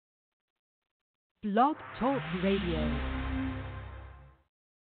Blog Talk Radio.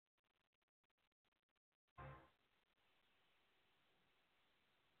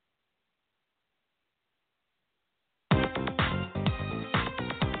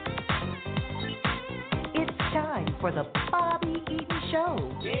 It's time for the Bobby Eaton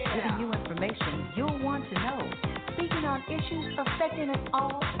Show, giving you information you'll want to know, speaking on issues affecting us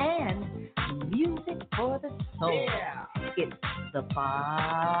all, and music for the soul. It's the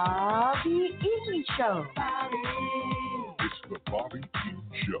Bobby Eaton Show. It's the Bobby Eaton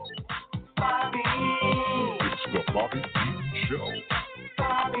Show. Bobby. It's the Bobby Eaton Show.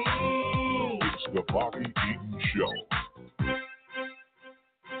 Bobby. It's the Bobby Eaton Show.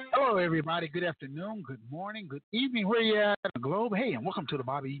 Hello, everybody. Good afternoon, good morning, good evening, where you at on the globe. Hey, and welcome to the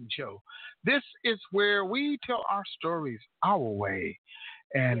Bobby Eaton Show. This is where we tell our stories our way.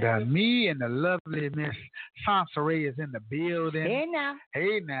 And me and the lovely Miss Sansaray is in the building.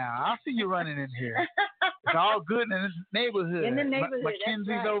 Hey now. I see you running in here. It's all good in this neighborhood. In the neighborhood. Mackenzie's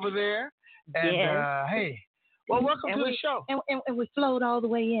right. over there. And hey, well, welcome to the show. And we flowed all the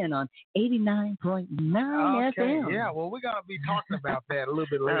way in on 89.9 FM. Yeah, well, we're going to be talking about that a little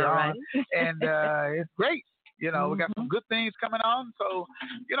bit later All right. on. And it's great. You know, we got some good things coming on. So,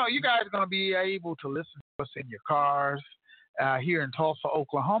 you know, you guys are going to be able to listen to us in your cars here in Tulsa,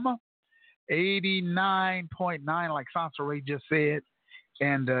 Oklahoma. 89.9, like Sansaray just said.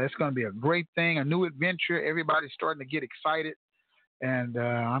 And it's going to be a great thing, a new adventure. Everybody's starting to get excited. And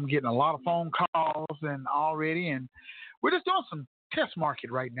I'm getting a lot of phone calls and already. And we're just doing some test market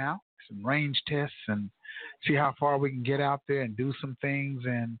right now, some range tests, and see how far we can get out there and do some things.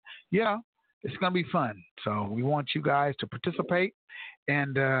 And, you know, it's going to be fun. So we want you guys to participate.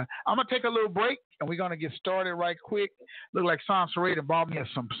 And I'm going to take a little break, and we're going to get started right quick. Look like Sansaray bought me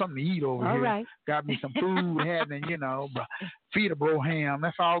something to eat over all here. Right. Got me some food, having, you know, feed a bro ham.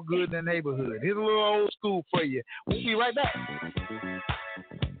 That's all good in the neighborhood. Here's a little old school for you. We'll be right back.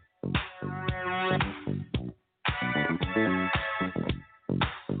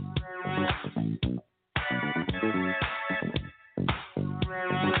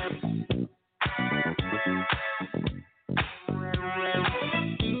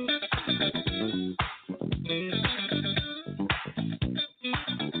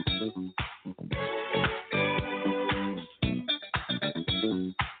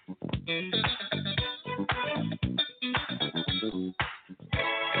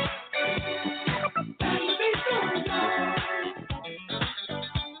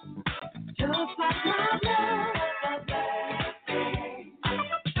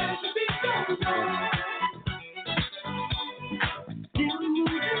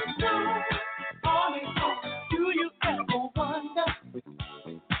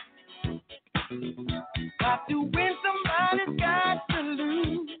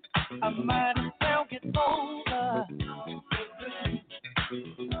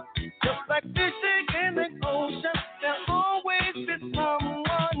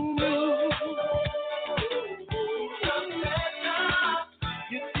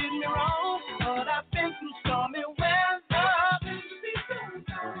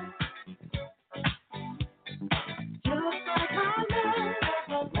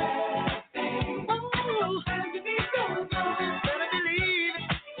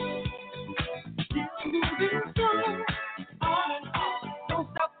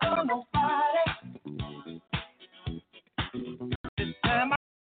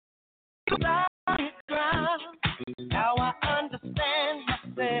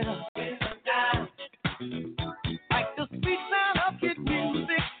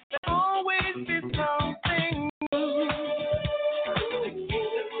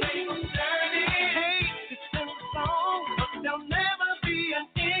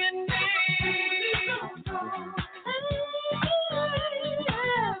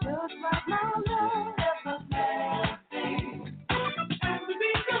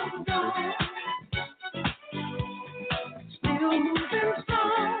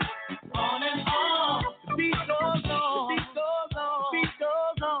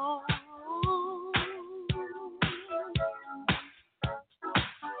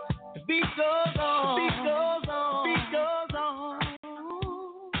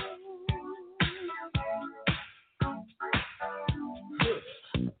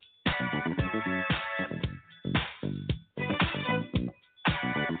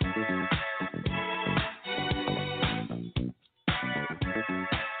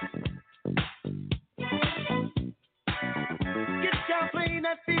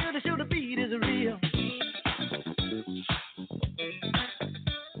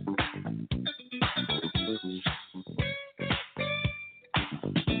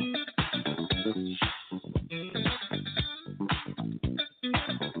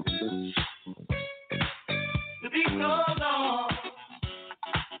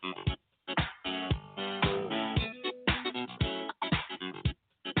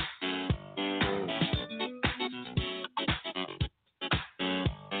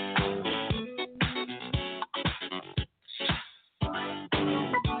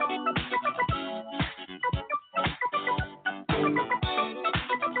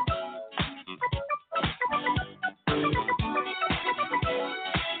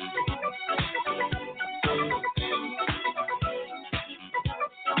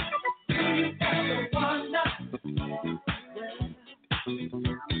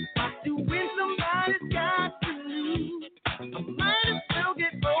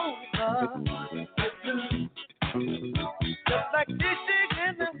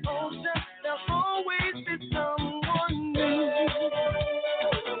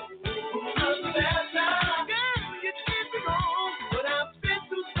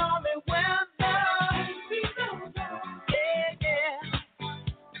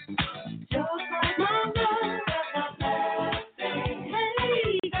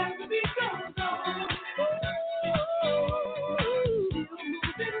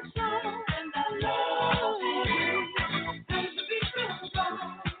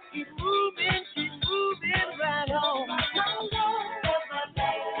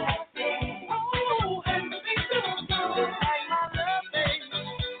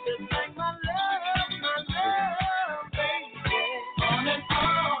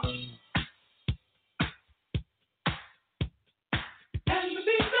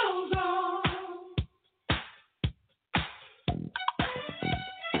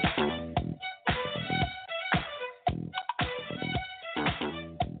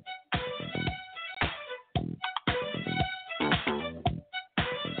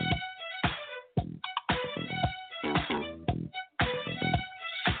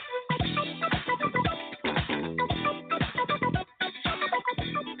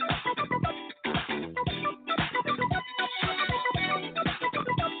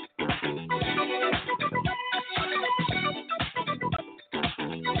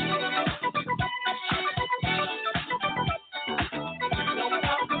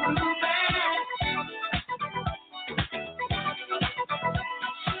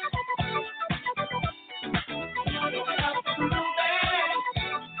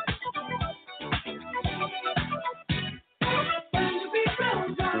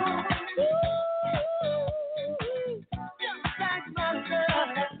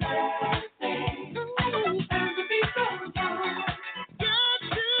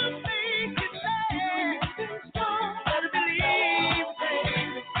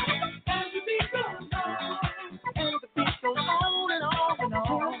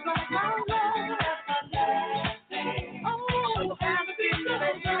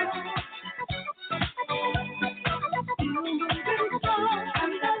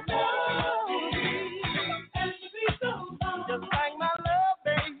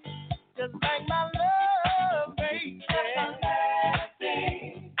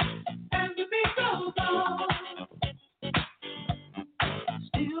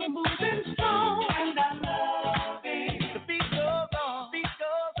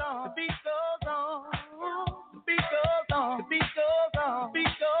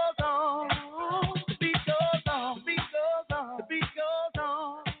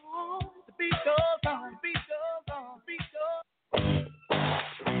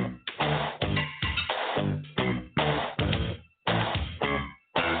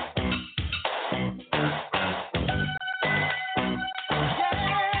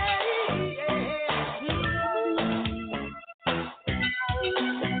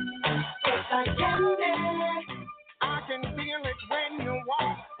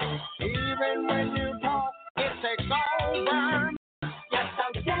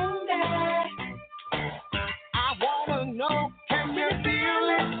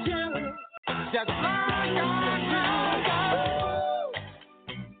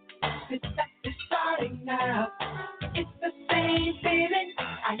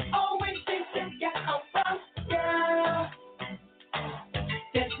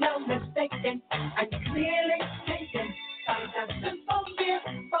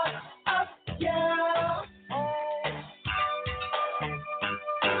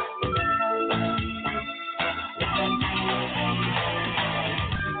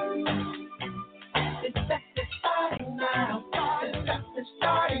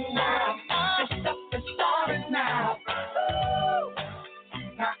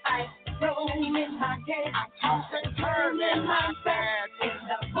 I toss and turn in my bed in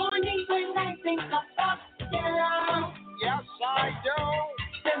the morning when I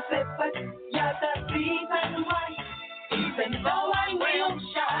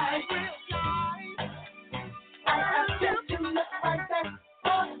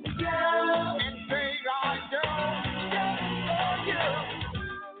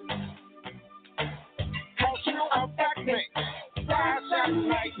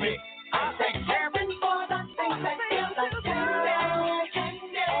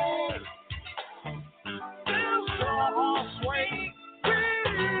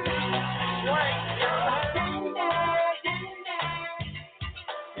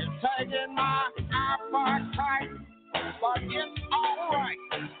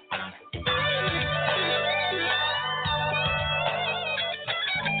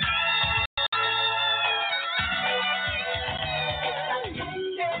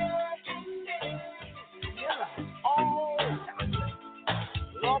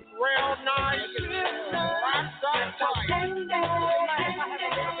real nice, wrapped up tight.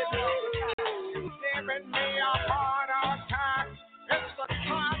 Giving me a heart attack. It's the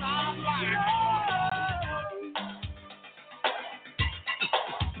kind I like.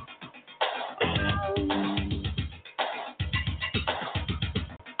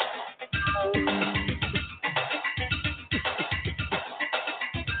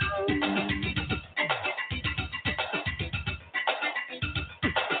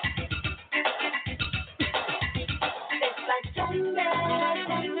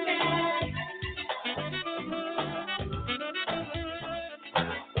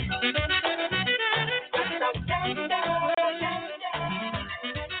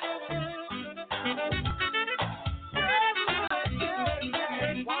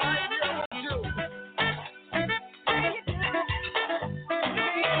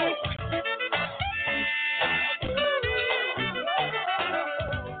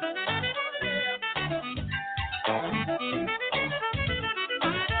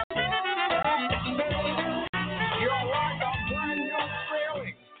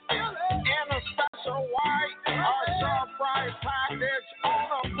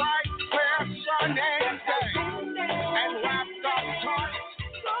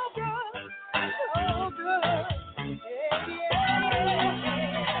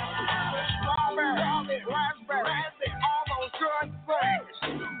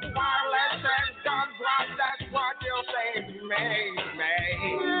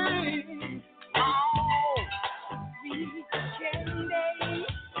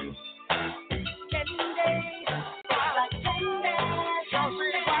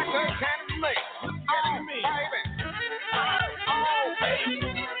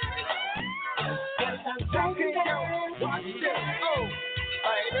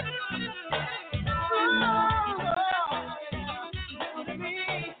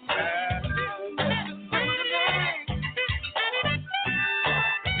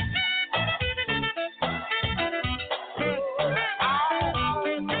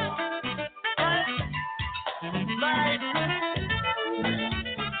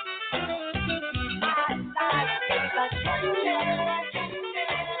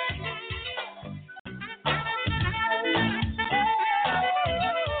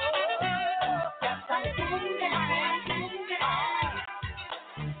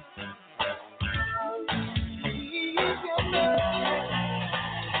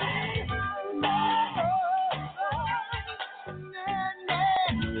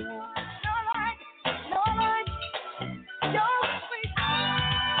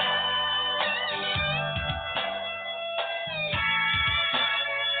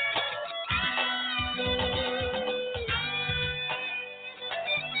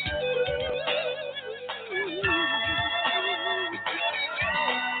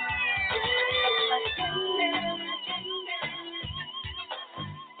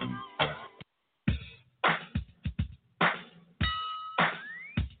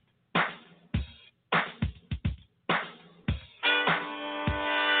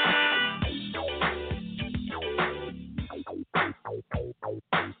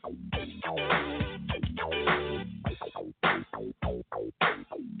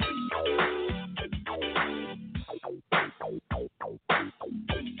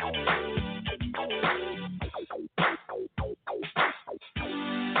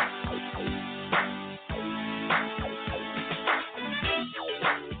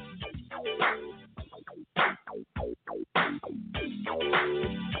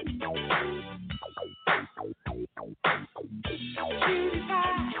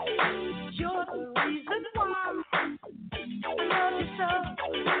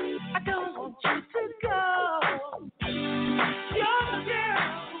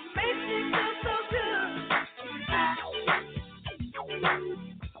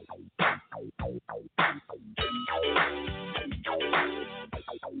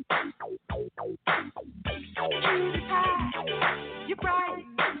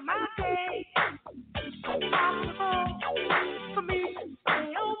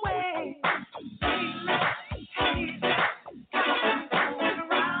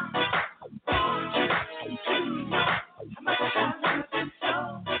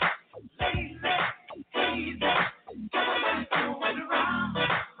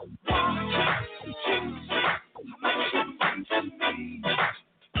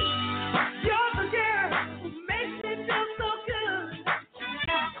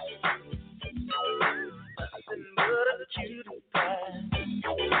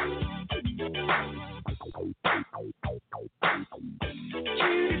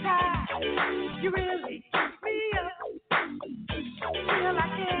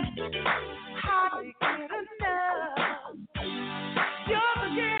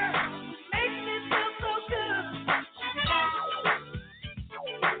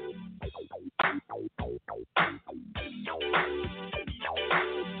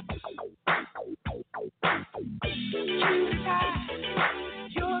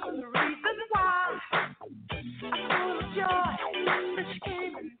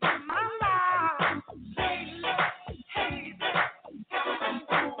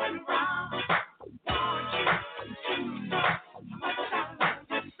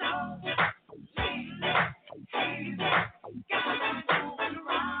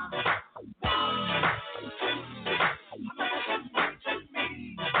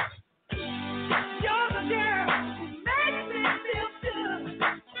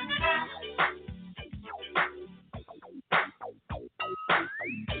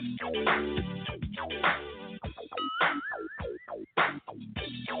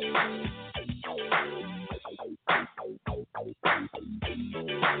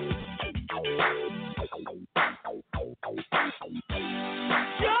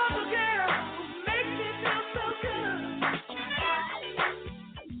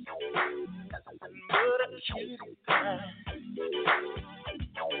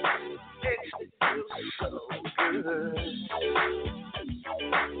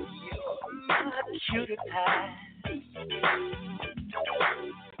 Cutie pie.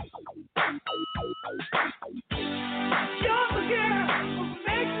 You're the girl who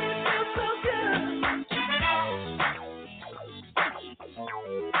makes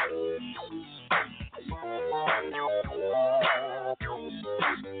me feel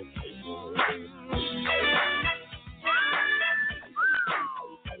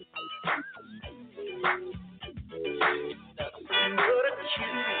so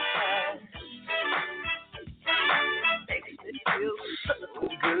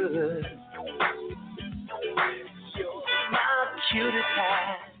good. Cutie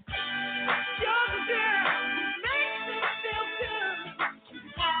pie. You're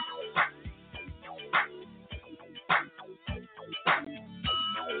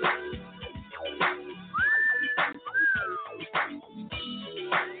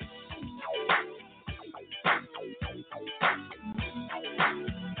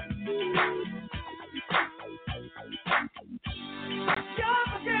the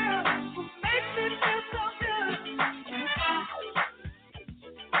girl who makes me feel good.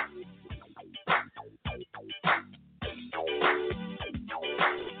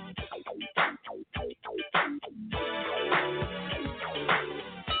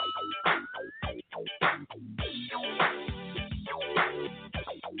 You're the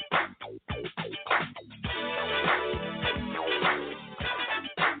girl who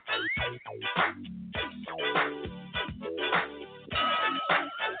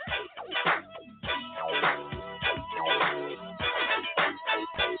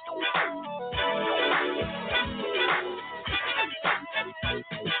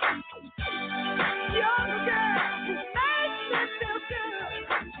me feel so good.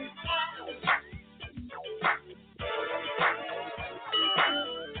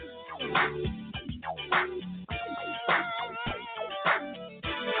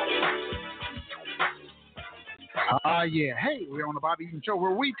 Yeah. Hey, we're on the Bobby Eaton Show where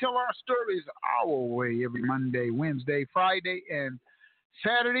we tell our stories our way every Monday, Wednesday, Friday, and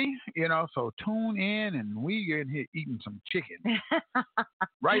Saturday. You know, so tune in and we in here eating some chicken.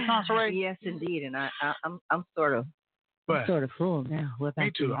 Right, Consoray? Yes, indeed. And I'm sort of full now. What about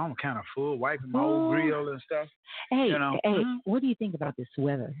me too. you? I'm kind of full, wiping my old grill and stuff. Hey, you know? What do you think about this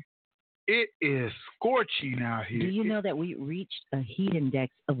weather? It is scorching out here. Do you know that we reached a heat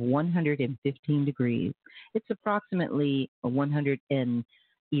index of 115 degrees? It's approximately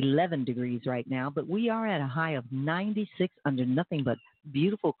 111 degrees right now, but we are at a high of 96 under nothing but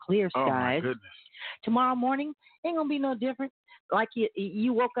beautiful clear skies. Oh, my goodness. Tomorrow morning ain't going to be no different. Like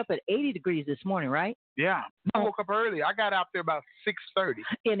you woke up at 80 degrees this morning, right? Yeah. I woke up early. I got out there about 6:30.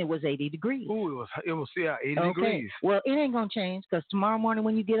 And it was 80 degrees. Ooh, it was 80 okay. degrees. Well, it ain't going to change because tomorrow morning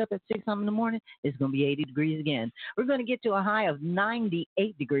when you get up at 6 in the morning, it's going to be 80 degrees again. We're going to get to a high of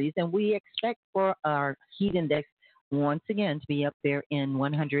 98 degrees, and we expect for our heat index once again to be up there in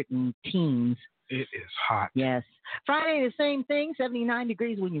 100 and teens. It is hot. Yes. Friday, the same thing, 79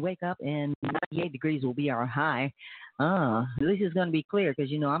 degrees when you wake up, and 98 degrees will be our high. This is going to be clear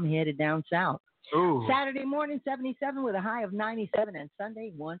because, I'm headed down south. Ooh. Saturday morning, 77 with a high of 97. And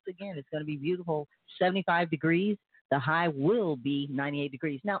Sunday, once again, it's going to be beautiful, 75 degrees. The high will be 98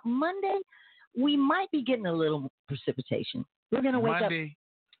 degrees. Now, Monday, we might be getting a little precipitation. We're going to wake up.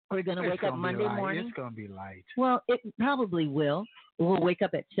 We're going to wake up Monday morning. It's going to be light. Well, it probably will. We'll wake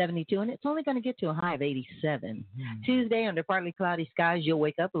up at 72, and it's only going to get to a high of 87. Mm-hmm. Tuesday, under partly cloudy skies, you'll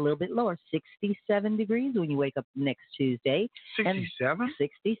wake up a little bit lower, 67 degrees when you wake up next Tuesday. 67?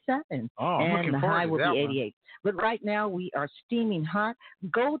 67. Oh, and the high will be 88. But right now, we are steaming hot.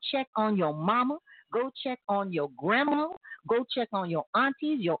 Go check on your mama. Go check on your grandma. Go check on your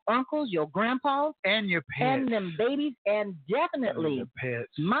aunties, your uncles, your grandpas. And your pets. And them babies. And definitely,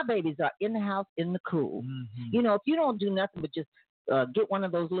 pets. My babies are in the house in the cool. Mm-hmm. If you don't do nothing but just get one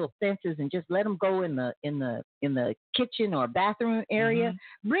of those little fences and just let them go in the kitchen or bathroom area.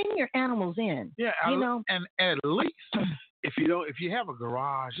 Mm-hmm. Bring your animals in. Yeah, and at least if you have a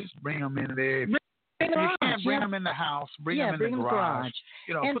garage, just bring them in there. If you can't bring them in the house, bring them in the garage.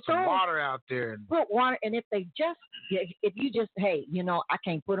 Put some water out there. Put water, and if I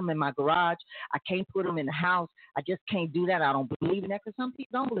can't put them in my garage, I can't put them in the house, I just can't do that, I don't believe in that, because some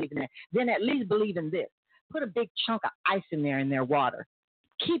people don't believe in that, then at least believe in this. Put a big chunk of ice in their water.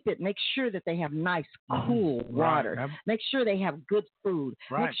 keep it. Make sure that they have nice, cool water. Right. Make sure they have good food.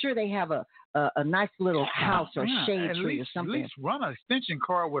 Right. Make sure they have a nice little house or shade tree or something. At least run an extension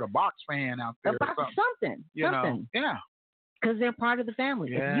cord with a box fan out there. Something. Know. Yeah. Because they're part of the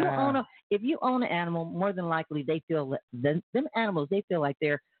family. Yeah. If you own an animal, more than likely they feel them animals. They feel like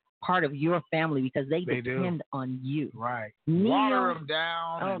they're part of your family because they depend on you. Right. Nino, water them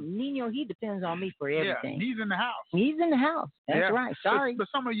down. Oh, Nino, he depends on me for everything. Yeah, he's in the house. He's in the house. That's right. Sorry. But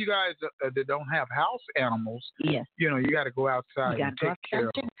some of you guys that don't have house animals, yes, you got to go outside and take care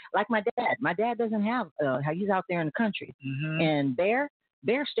of them. Like my dad. My dad doesn't have. He's out there in the country, and Bear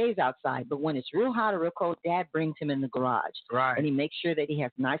stays outside, but when it's real hot or real cold, Dad brings him in the garage. Right. And he makes sure that he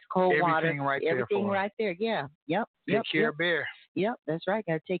has nice cold water. Everything right there. Yeah. Yep. Take care of Bear. Yep, that's right.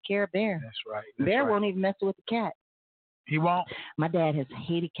 Got to take care of Bear. That's right. Bear won't even mess with the cat. He won't? My dad has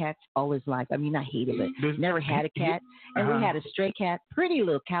hated cats all his life. I mean, not hated, but never had a cat. And we had a stray cat, pretty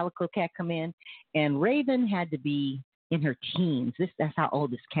little calico cat come in, and Raven had to be in her teens. That's how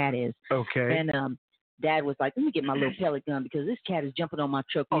old this cat is. Okay. And Dad was like, let me get my little pellet gun because this cat is jumping on my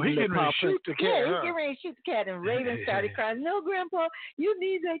truck. Oh, he's getting ready to shoot the cat. Yeah, he's getting ready to shoot the cat. And Raven started crying, no, Grandpa, you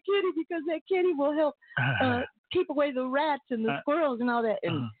need that kitty because that kitty will help keep away the rats and the squirrels and all that.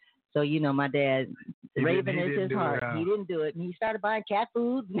 And so, my dad, Raven is his heart. He didn't do it. And he started buying cat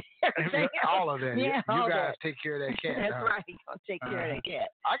food and everything. All of that. Yeah, you guys take care of that cat. That's right. I'll take care of that cat.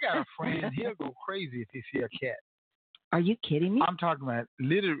 I got a friend. He'll go crazy if he see a cat. Are you kidding me? I'm talking about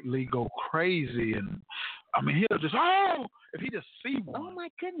literally go crazy. And I mean, he'll just, if he just see one. Oh, my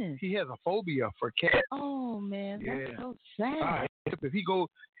goodness. He has a phobia for cats. Oh, man. That's so sad. If he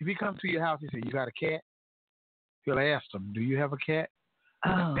comes to your house, he says, you got a cat? He'll ask them, do you have a cat?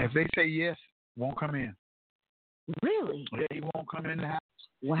 Oh. If they say yes, won't come in. Really? Yeah, he won't come in the house.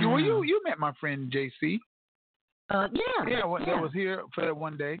 Wow. Well, you met my friend JC. Yeah. That was here for that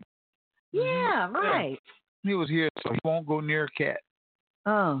one day. Yeah, right. Yeah. He was here, so he won't go near a cat.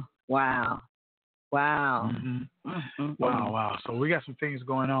 Oh, wow. Wow. Wow. So we got some things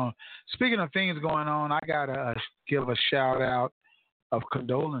going on. Speaking of things going on, I got to give a shout out of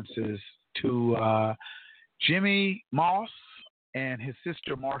condolences to Jimmy Moss and his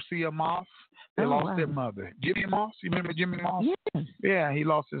sister Marcia Moss. They lost their mother. Jimmy Moss, you remember Jimmy Moss? Yes. Yeah, he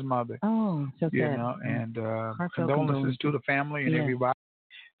lost his mother. Oh, so sad. And condolences to the family and everybody.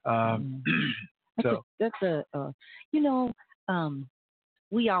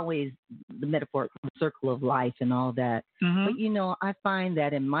 We always, the metaphorical circle of life and all that. But, I find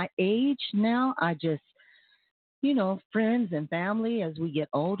that in my age now, I just, friends and family, as we get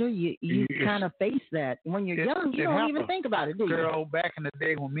older, you kind of face that. When you're young, you don't even think about it, do you? Girl, back in the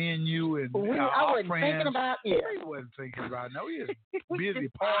day when me and you and I wasn't friends, thinking about it. We wasn't thinking about it. No, we was busy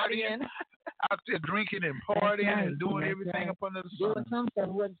partying, out there drinking and partying and doing everything up under the sun. Doing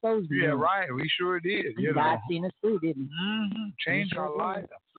something we wasn't supposed to do. Yeah, right. We sure did. God seen us through, didn't he? Changed our life.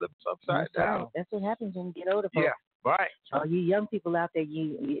 Flipped upside down. That's what happens when you get older, folks. Yeah, right. So you young people out there,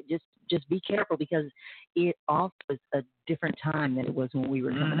 you just be careful because it also is a different time than it was when we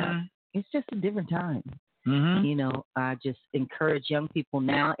were coming up. It's just a different time. I just encourage young people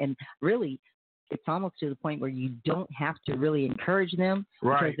now, and really, it's almost to the point where you don't have to really encourage them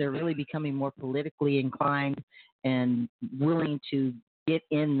because they're really becoming more politically inclined and willing to get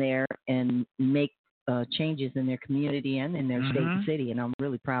in there and make changes in their community and in their state and city. And I'm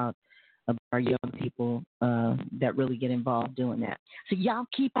really proud of our young people that really get involved doing that. So y'all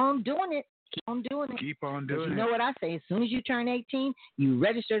keep on doing it. Keep on doing it. Keep on doing it. You know what I say? As soon as you turn 18, you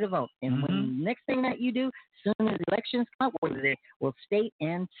register to vote. And when the next thing that you do, as soon as elections come up, state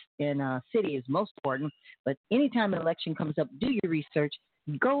and city is most important. But anytime an election comes up, do your research.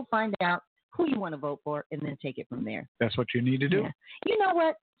 Go find out who you want to vote for, and then take it from there. That's what you need to do. Yeah. You know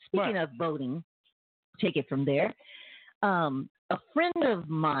what? Speaking of voting, take it from there. A friend of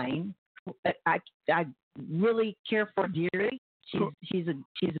mine, I really care for dearly. She's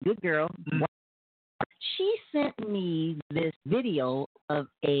a good girl. She sent me this video of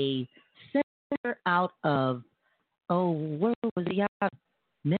a senator out of where was he, out of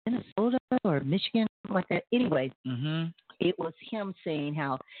Minnesota or Michigan, something like that. Anyway, it was him saying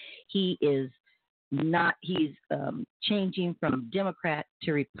how he's changing from Democrat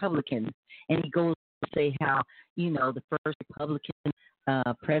to Republican, and he goes to say how the first Republican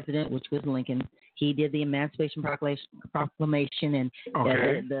president, which was Lincoln, he did the Emancipation Proclamation, and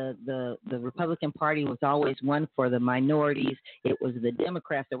the Republican Party was always one for the minorities. It was the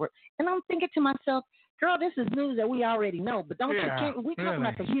Democrats that were, and I'm thinking to myself, girl, this is news that we already know, but we're talking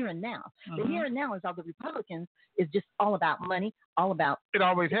about the here and now. The here and now is all the Republicans is just all about money, all about. It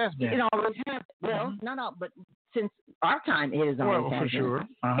always has been. It always has. Well, not all, but since our time, it is always for has been. sure.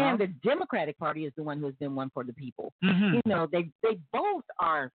 And the Democratic Party is the one who has been one for the people. Mhm. You know, they both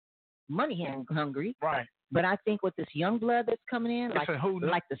are money hungry. Right. But I think with this young blood that's coming in, It's a whole new-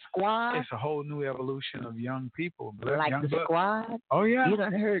 like the squad, It's a whole new evolution of young people. like young the blood. squad. Oh yeah. You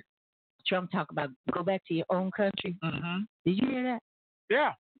done heard Trump talk about go back to your own country. Mhm. Did you hear that?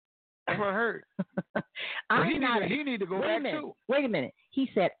 Yeah. That's what I heard. He need to go back too. Wait a minute. He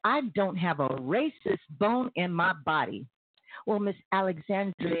said, I don't have a racist bone in my body. Well, Miss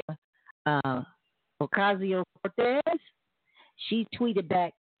Alexandria Ocasio-Cortez, she tweeted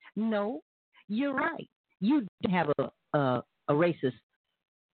back, no, you're right. You don't have a racist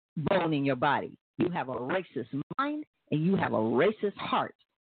bone in your body. You have a racist mind and you have a racist heart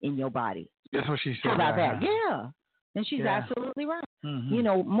in your body. That's what she said. How about that? Yeah. And she's absolutely right. Mm-hmm. You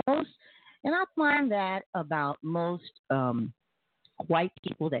know, and I find that about most white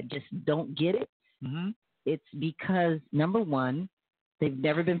people that just don't get it. Mm-hmm. It's because, number one, they've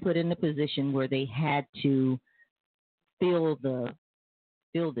never been put in a position where they had to feel the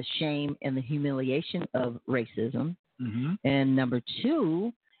shame and the humiliation of racism. Mm-hmm. And number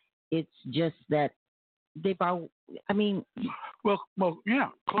two, it's just that Well, yeah.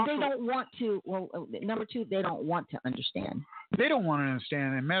 they don't want to. Well, number two, they don't want to understand. They don't want to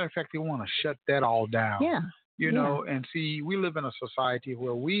understand. As a matter of fact, they want to shut that all down. Yeah. You know, and see, we live in a society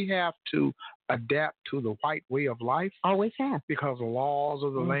where we have to adapt to the white way of life. Always have. Because the laws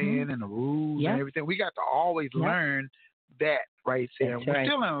of the land and the rules and everything. We got to always learn that right there. That's We're right.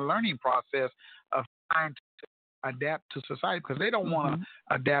 still in a learning process of trying to adapt to society because they don't want to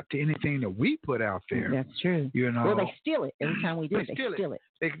adapt to anything that we put out there. That's true. You know, well, they steal it every time we do. They steal it.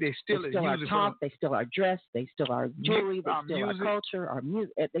 They steal it. They steal our talk. They steal our dress. They steal our jewelry. They steal our culture, our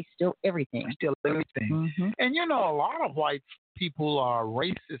music. They steal everything. They steal everything. Mm-hmm. And you know, a lot of white people are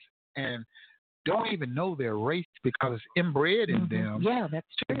racist and don't even know they're racist because it's inbred in them. Yeah, that's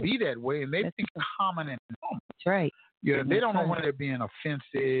true. To be that way, and they think it's common and normal. That's right. Yeah, they don't know when they're being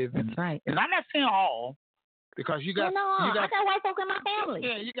offensive. That's right. And I'm not saying all. Because you got, I got white folk in my family.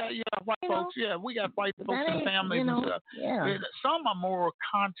 Yeah, you got white folks. Yeah, we got white folks in the family and stuff. Yeah. Some are more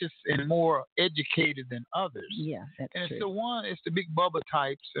conscious and more educated than others. Yeah, that's and true. It's the big Bubba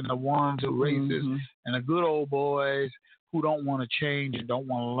types and the ones who are racist and the good old boys who don't want to change and don't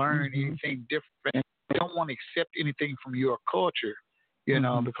want to learn anything different. They don't want to accept anything from your culture, you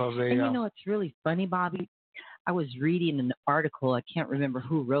know, because they. And you know, it's really funny, Bobby. I was reading an article. I can't remember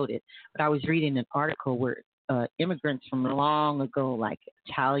who wrote it, but I was reading an article where immigrants from long ago, like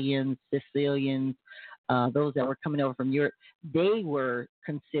Italians, Sicilians, those that were coming over from Europe, they were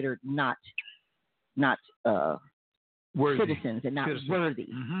considered not citizens and not worthy.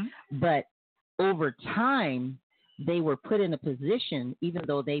 Mm-hmm. But over time, they were put in a position, even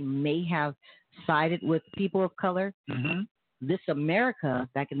though they may have sided with people of color. Mm-hmm. This America,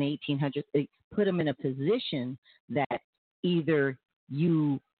 back in the 1800s, it put them in a position that either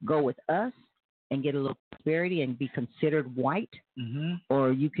you go with us and get a little prosperity and be considered white,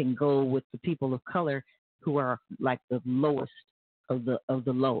 or you can go with the people of color who are like the lowest of the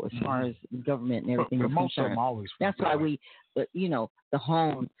low as far as government and everything is most concerned. of them always. That's why we, you know, the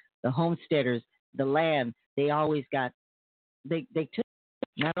homesteaders, the land, they always got, they took.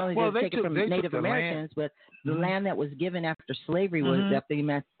 Not only did they take it from Native Americans, but the land that was given after slavery was after the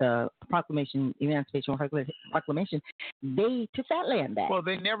Emancipation Proclamation. They took that land back. Well,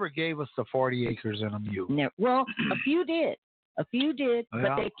 they never gave us the 40 acres and a mule. Well, a few did, but they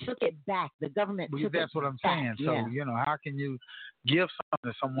took it back. The government took it back. That's what I'm saying. So, you know, how can you give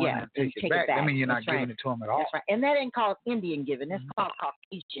something to someone and take it back? I mean, you're not giving it to them at all. That's right. And that ain't called Indian giving. That's called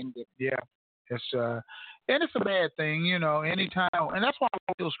Caucasian giving. Yeah. It's and it's a bad thing, you know, anytime, and that's why I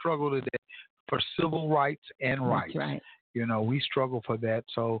still struggle today for civil rights and rights. That's right. You know, we struggle for that.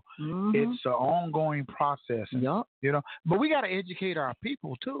 So it's an ongoing process. Yep. You know, but we got to educate our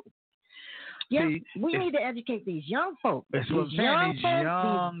people too. Yeah, we need to educate these young folks. That's what I'm saying. These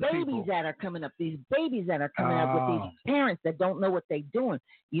young babies people that are coming up, these babies that are coming up with these parents that don't know what they're doing.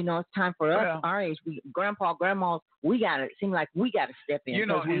 You know, it's time for us, our age, grandpa, grandmas, it seems like we got to step in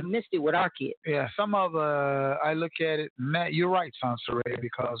because we missed it with our kids. Yeah, some of I look at it, Matt, you're right, Sansaray,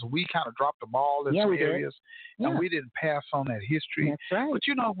 because we kind of dropped the ball in some areas and we didn't pass on that history. That's right. But,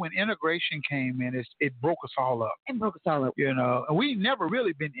 you know, when integration came in, it broke us all up. It broke us all up. You know, and we never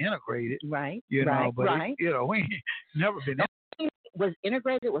really been integrated. Right. You know, but, you know, we never been was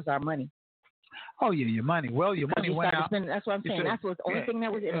integrated was our money. Oh, yeah, your money. Well, your money went out. That's what I'm saying. That's the only thing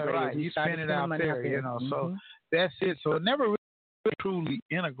that was integrated. Right. You spend it out there, you know. So that's it. So it never really truly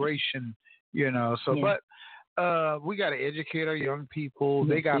integration, you know. So, but we got to educate our young people.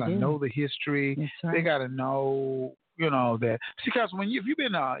 Yes, They got to we do. know the history. That's right. They got to know, that because if you've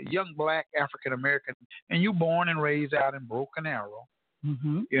been a young black African American and you're born and raised out in Broken Arrow,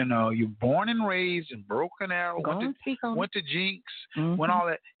 Mm-hmm. you're born and raised in Broken Arrow, Go and speak on went to Jinx, Mhm. went all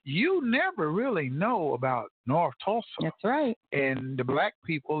that. You never really know about North Tulsa That's right. and the black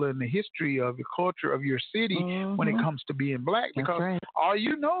people and the history of the culture of your city when it Mhm. comes to being black, That's because right. all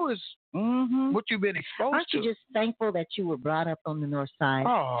you know is Mm-hmm. what you've been exposed Aren't to. you just thankful that you were brought up on the north side?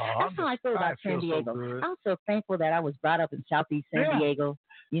 Oh, That's how I feel about San Diego. So good. I'm so thankful that I was brought up in Southeast San Yeah. Diego,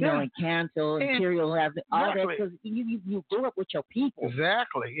 in Cantil, And- Imperial, all that, Exactly. because you grew up with your people.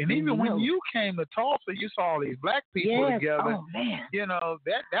 Exactly. And And even when know. you came to Tulsa, you saw all these black people Yes. together. Oh, man.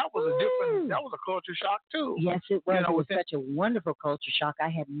 That was a different, that was a culture shock too. Yes, it was. It was within- such a wonderful culture shock. I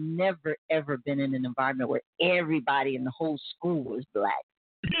had never, ever been in an environment where everybody in the whole school was black.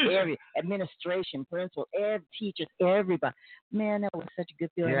 Every administration, principal, every teachers, everybody. Man, that was such a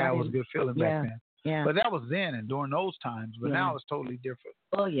good feeling. Yeah, it was a good feeling back then. Yeah. But that was then and during those times. But Yeah. now it's totally different.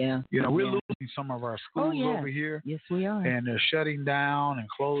 Oh, yeah. We're Yeah. losing some of our schools yeah. over here, Yes, we are. and they're shutting down and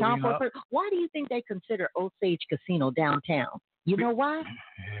closing Southport up. First. Why do you think they consider Osage Casino downtown? You know why?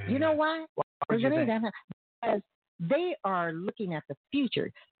 You know why? What'd you Because it ain't think? downtown. Because they are looking at the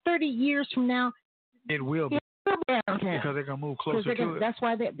future. 30 years from now, It will be it's still downtown. because they're gonna move 'Cause closer they're to gonna- it.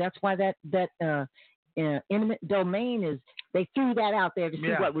 That's why that intimate domain is. They threw that out there to see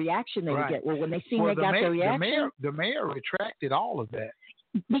Yeah. what reaction they would Right. get. Well, when they seen Well, they got the reaction, the mayor retracted all of that.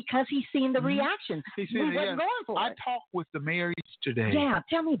 because he's seen the Mhm. reaction. He We said, wasn't yeah, going for I it. talked with the mayor yesterday. Yeah,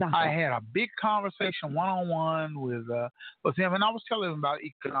 tell me about I that. had a big conversation one-on-one with him, and I was telling him about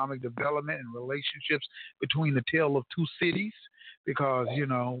economic development and relationships between the tale of two cities, because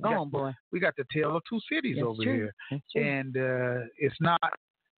Go on, boy. we got the tale of two cities That's over true. here, That's true. and it's not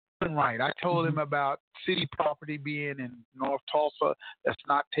right. I told Mm-hmm. him about city property being in North Tulsa that's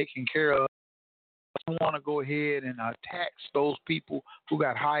not taken care of. I want to go ahead and tax those people who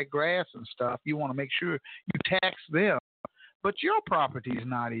got high grass and stuff. You want to make sure you tax them, but your property is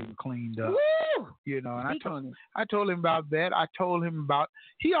not even cleaned up. Woo! And Speak on it. I told him about that. I told him about,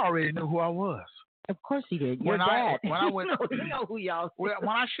 he already knew who I was. Of course he did. Your When I- dad. when I went- you know who y'all. Well, when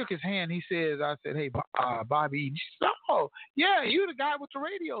I shook his hand, he says, I said, hey, Bobby Eaton. She said, oh, yeah, you the guy with the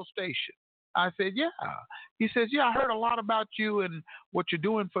radio station. I said, yeah. He says, yeah, I heard a lot about you and what you're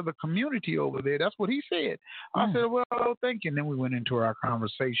doing for the community over there. That's what he said. I Yeah. said, well, thank you. And then we went into our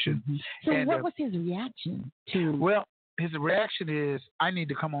conversation. Mhm. So And, what was his reaction to? Well, his reaction is, I need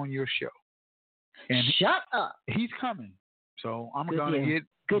to come on your show. And Shut up. he's coming. So I'm Good going to deal. get.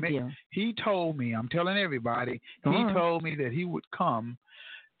 Good deal. He told me, I'm telling everybody, Go he on. told me that he would come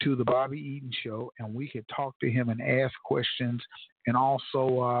to the Bobby Eaton show and we could talk to him and ask questions, and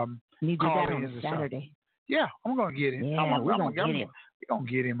also You do call that in on or Saturday. yeah, I'm going to get him. Yeah, we're gonna get him. We're going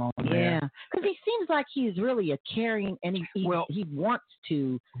to get him on there. Yeah, because he seems like he's really a caring, and he wants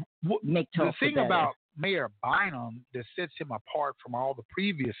to What- make The Tulsa thing better. about Mayor Bynum that sets him apart from all the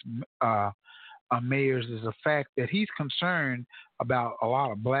previous mayors is the fact that he's concerned about a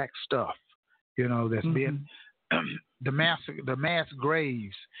lot of black stuff, that's been the mass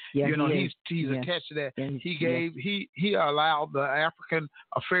graves. Yeah, he's Yeah. attached to that. Yeah, He allowed the African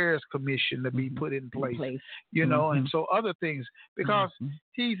Affairs Commission to be put in place. And so other things, because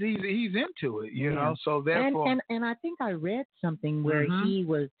he's into it, Yeah. So therefore, and I think I read something where Mhm. he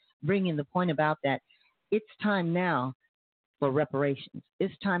was bringing the point about that it's time now for reparations.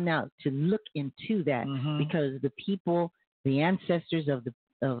 It's time now to look into that Mhm. because the people, the ancestors of the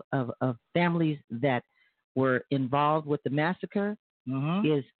of families that were involved with the massacre Mhm.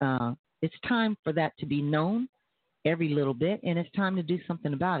 is it's time for that to be known every little bit, and it's time to do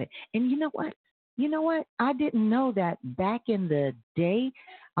something about it. And you know what? I didn't know that back in the day.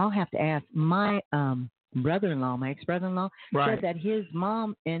 I'll have to ask my brother-in-law, my ex-brother-in-law, Right. said that his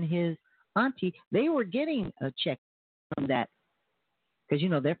mom and his auntie, they were getting a check from that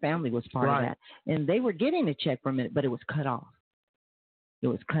because their family was part Right. of that, and they were getting a check from it, but it was cut off. It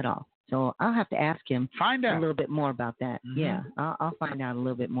was cut off. So I'll have to ask him Find a out. little bit more about that. Mhm. Yeah, I'll find out a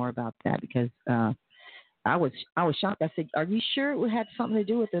little bit more about that because I was shocked. I said, "Are you sure it had something to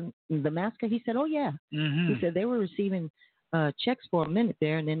do with the massacre?" He said, "Oh yeah." Mhm. He said they were receiving checks for a minute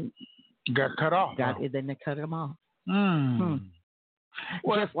there, and then Got cut off. then they cut them off, Mm.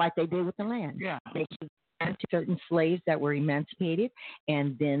 Well, just like they did with the land. yeah. They took certain slaves that were emancipated,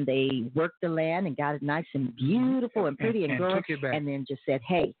 and then they worked the land and got it nice and beautiful and pretty and, And growing, took it back. and then just said,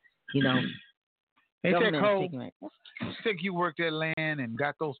 "Hey, They said, government is Cole, taking it." think you worked that land and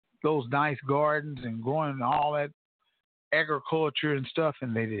got those nice gardens and growing all that agriculture and stuff,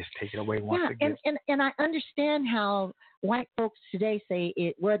 and they just take it away once again. And I understand how white folks today say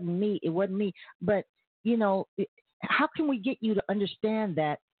it wasn't me, but how can we get you to understand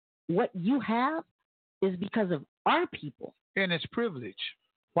that what you have is because of our people? And it's privilege,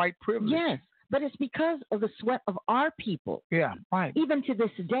 white privilege. Yes, but it's because of the sweat of our people. Yeah, right. Even to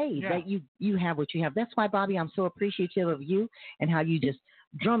this day that you have what you have. That's why, Bobby, I'm so appreciative of you and how you just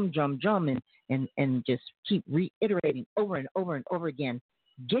drum and just keep reiterating over and over and over again.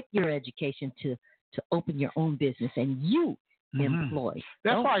 Get your education to open your own business and you employ.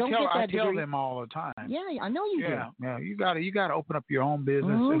 That's why I tell them all the time. Yeah, I know you do. Yeah, you gotta open up your own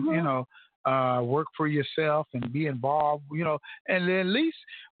business and work for yourself and be involved, and then at least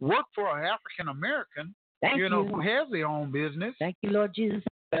work for an African American, who has their own business. Thank you, Lord Jesus.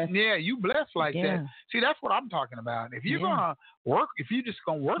 Yeah, you blessed like that. See, that's what I'm talking about. If you're gonna work, if you're just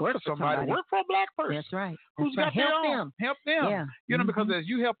gonna work for somebody, work for a black person. That's right. Who's got their own. Help them. Yeah. Because as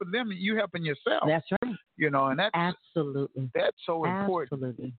you helping them, you helping yourself. That's right. And that's absolutely. That's so important.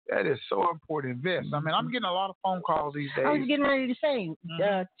 Absolutely. That is so important. Invest. I mean, I'm getting a lot of phone calls these days. I was getting ready to say,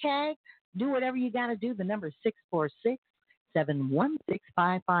 tag, do whatever you got to do. The number is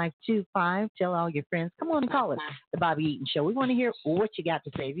 646-716-5525. Tell all your friends. Come on and call us, The Bobby Eaton Show. We want to hear what you got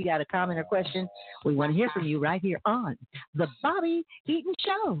to say. If you got a comment or question, we want to hear from you right here on The Bobby Eaton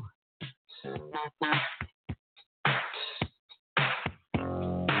Show.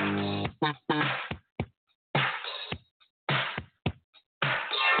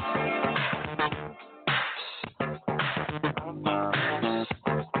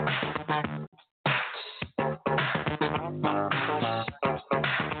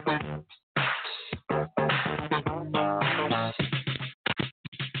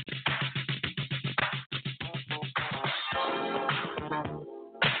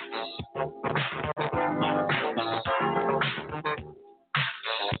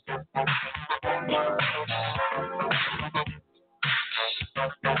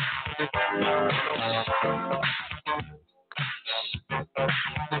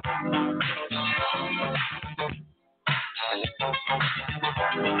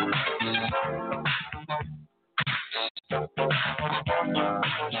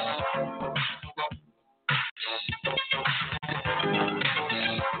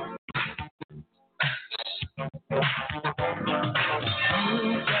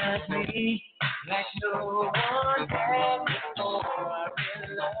 Like no one had before. I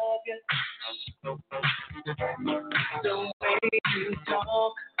really love you. The way you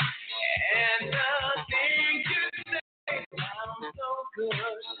talk and the things you say sound so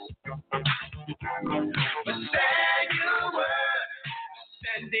good. But there you were,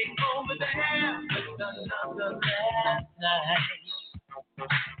 standing over there with another last night.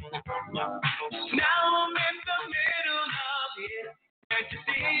 Now I'm in the middle of it. Can't you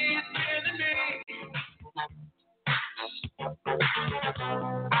see it's killing me?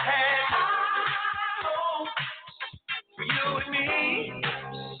 I had high hopes for you and me,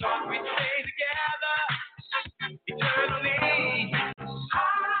 so we stay together eternally.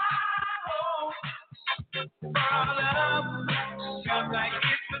 High hopes for our love, felt like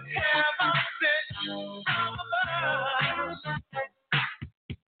it was heaven sent from above.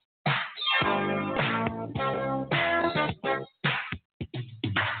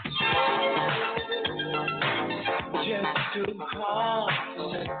 Just too hard to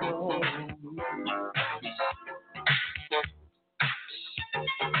let go.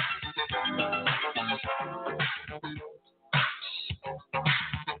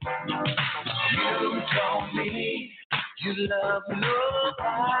 You told me you love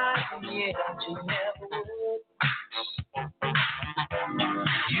nobody, yet you never would.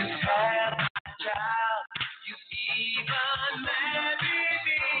 You had a child, you even married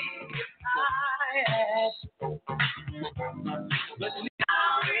me if I had. But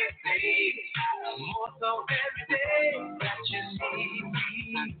now it seems more so every day that you need me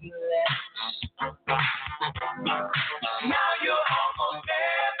less. Now you're almost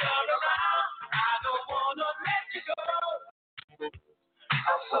never around. I don't wanna let you go.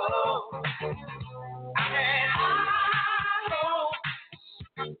 Oh, I had high hopes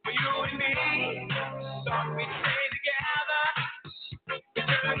for you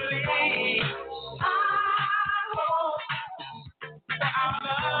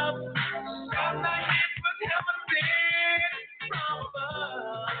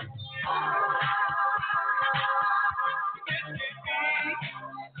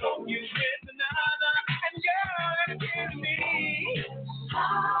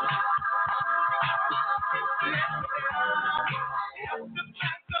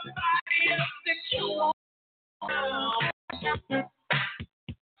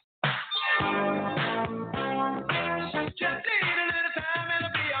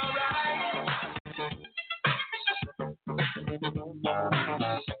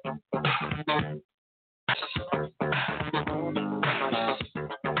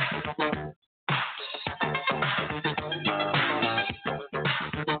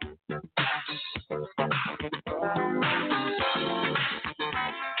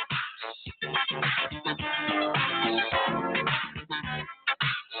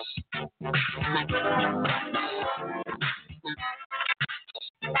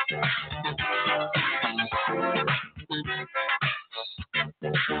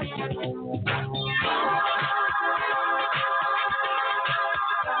I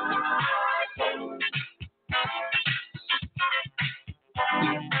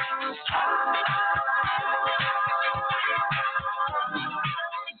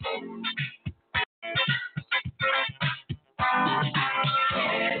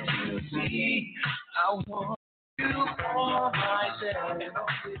want you for myself.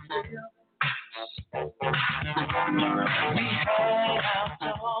 We had our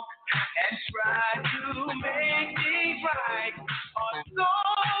talk and tried to make it right, or so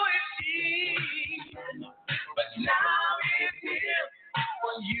it seems. But now it's here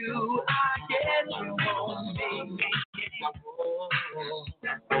for you. I guess you won't make me anymore.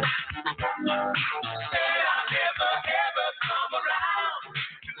 Said I'll never ever come around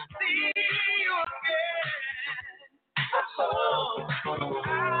to see you again. Oh, I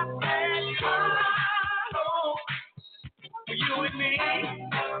said I hope for you and me,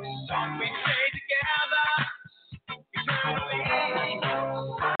 don't we stay together eternally?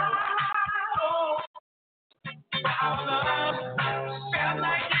 I hope our love felt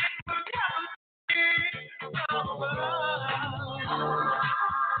like it would never be over.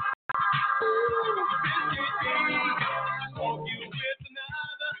 Want you with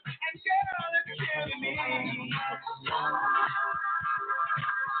another, and girl, it's killing me.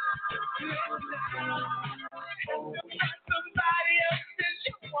 Somebody else says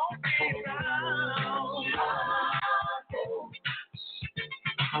you won't be around.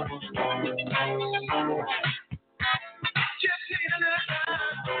 Just need a little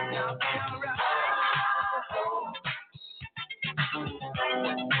time, I'll be alright.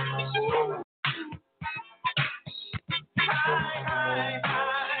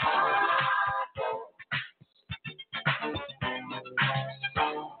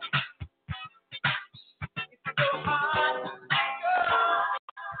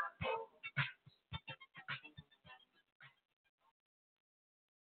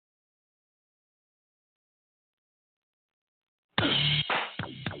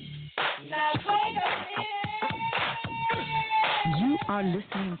 You are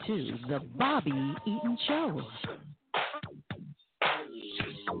listening to The Bobby Eaton Show.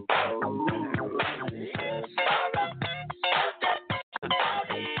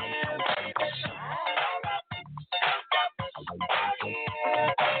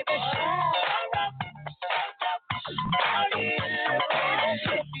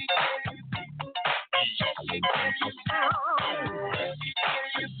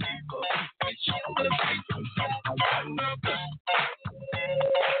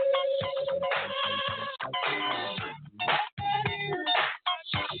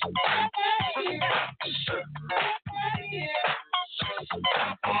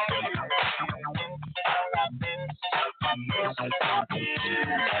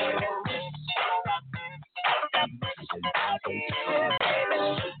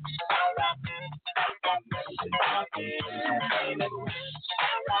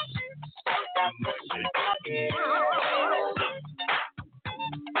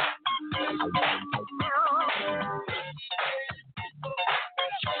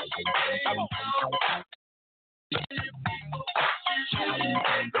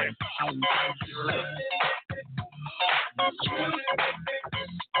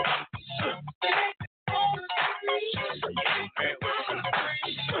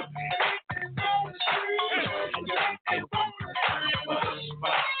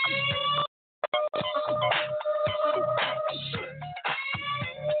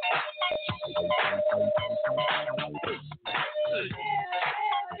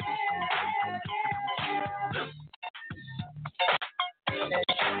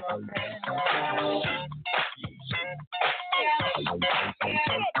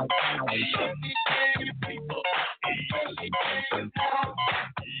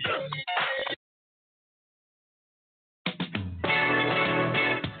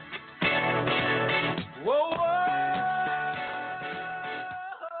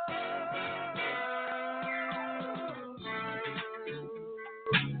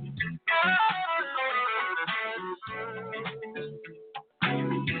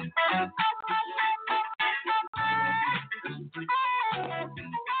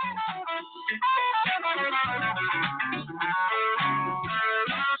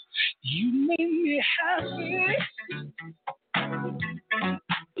 You made me happy.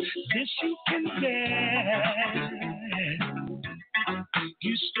 This you can get.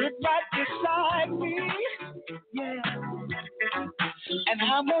 You stood right beside me, yeah, and I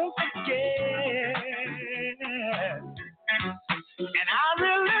won't forget. And I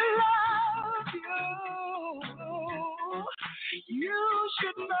really love you. You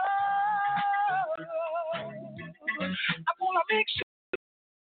should know. I wanna make sure.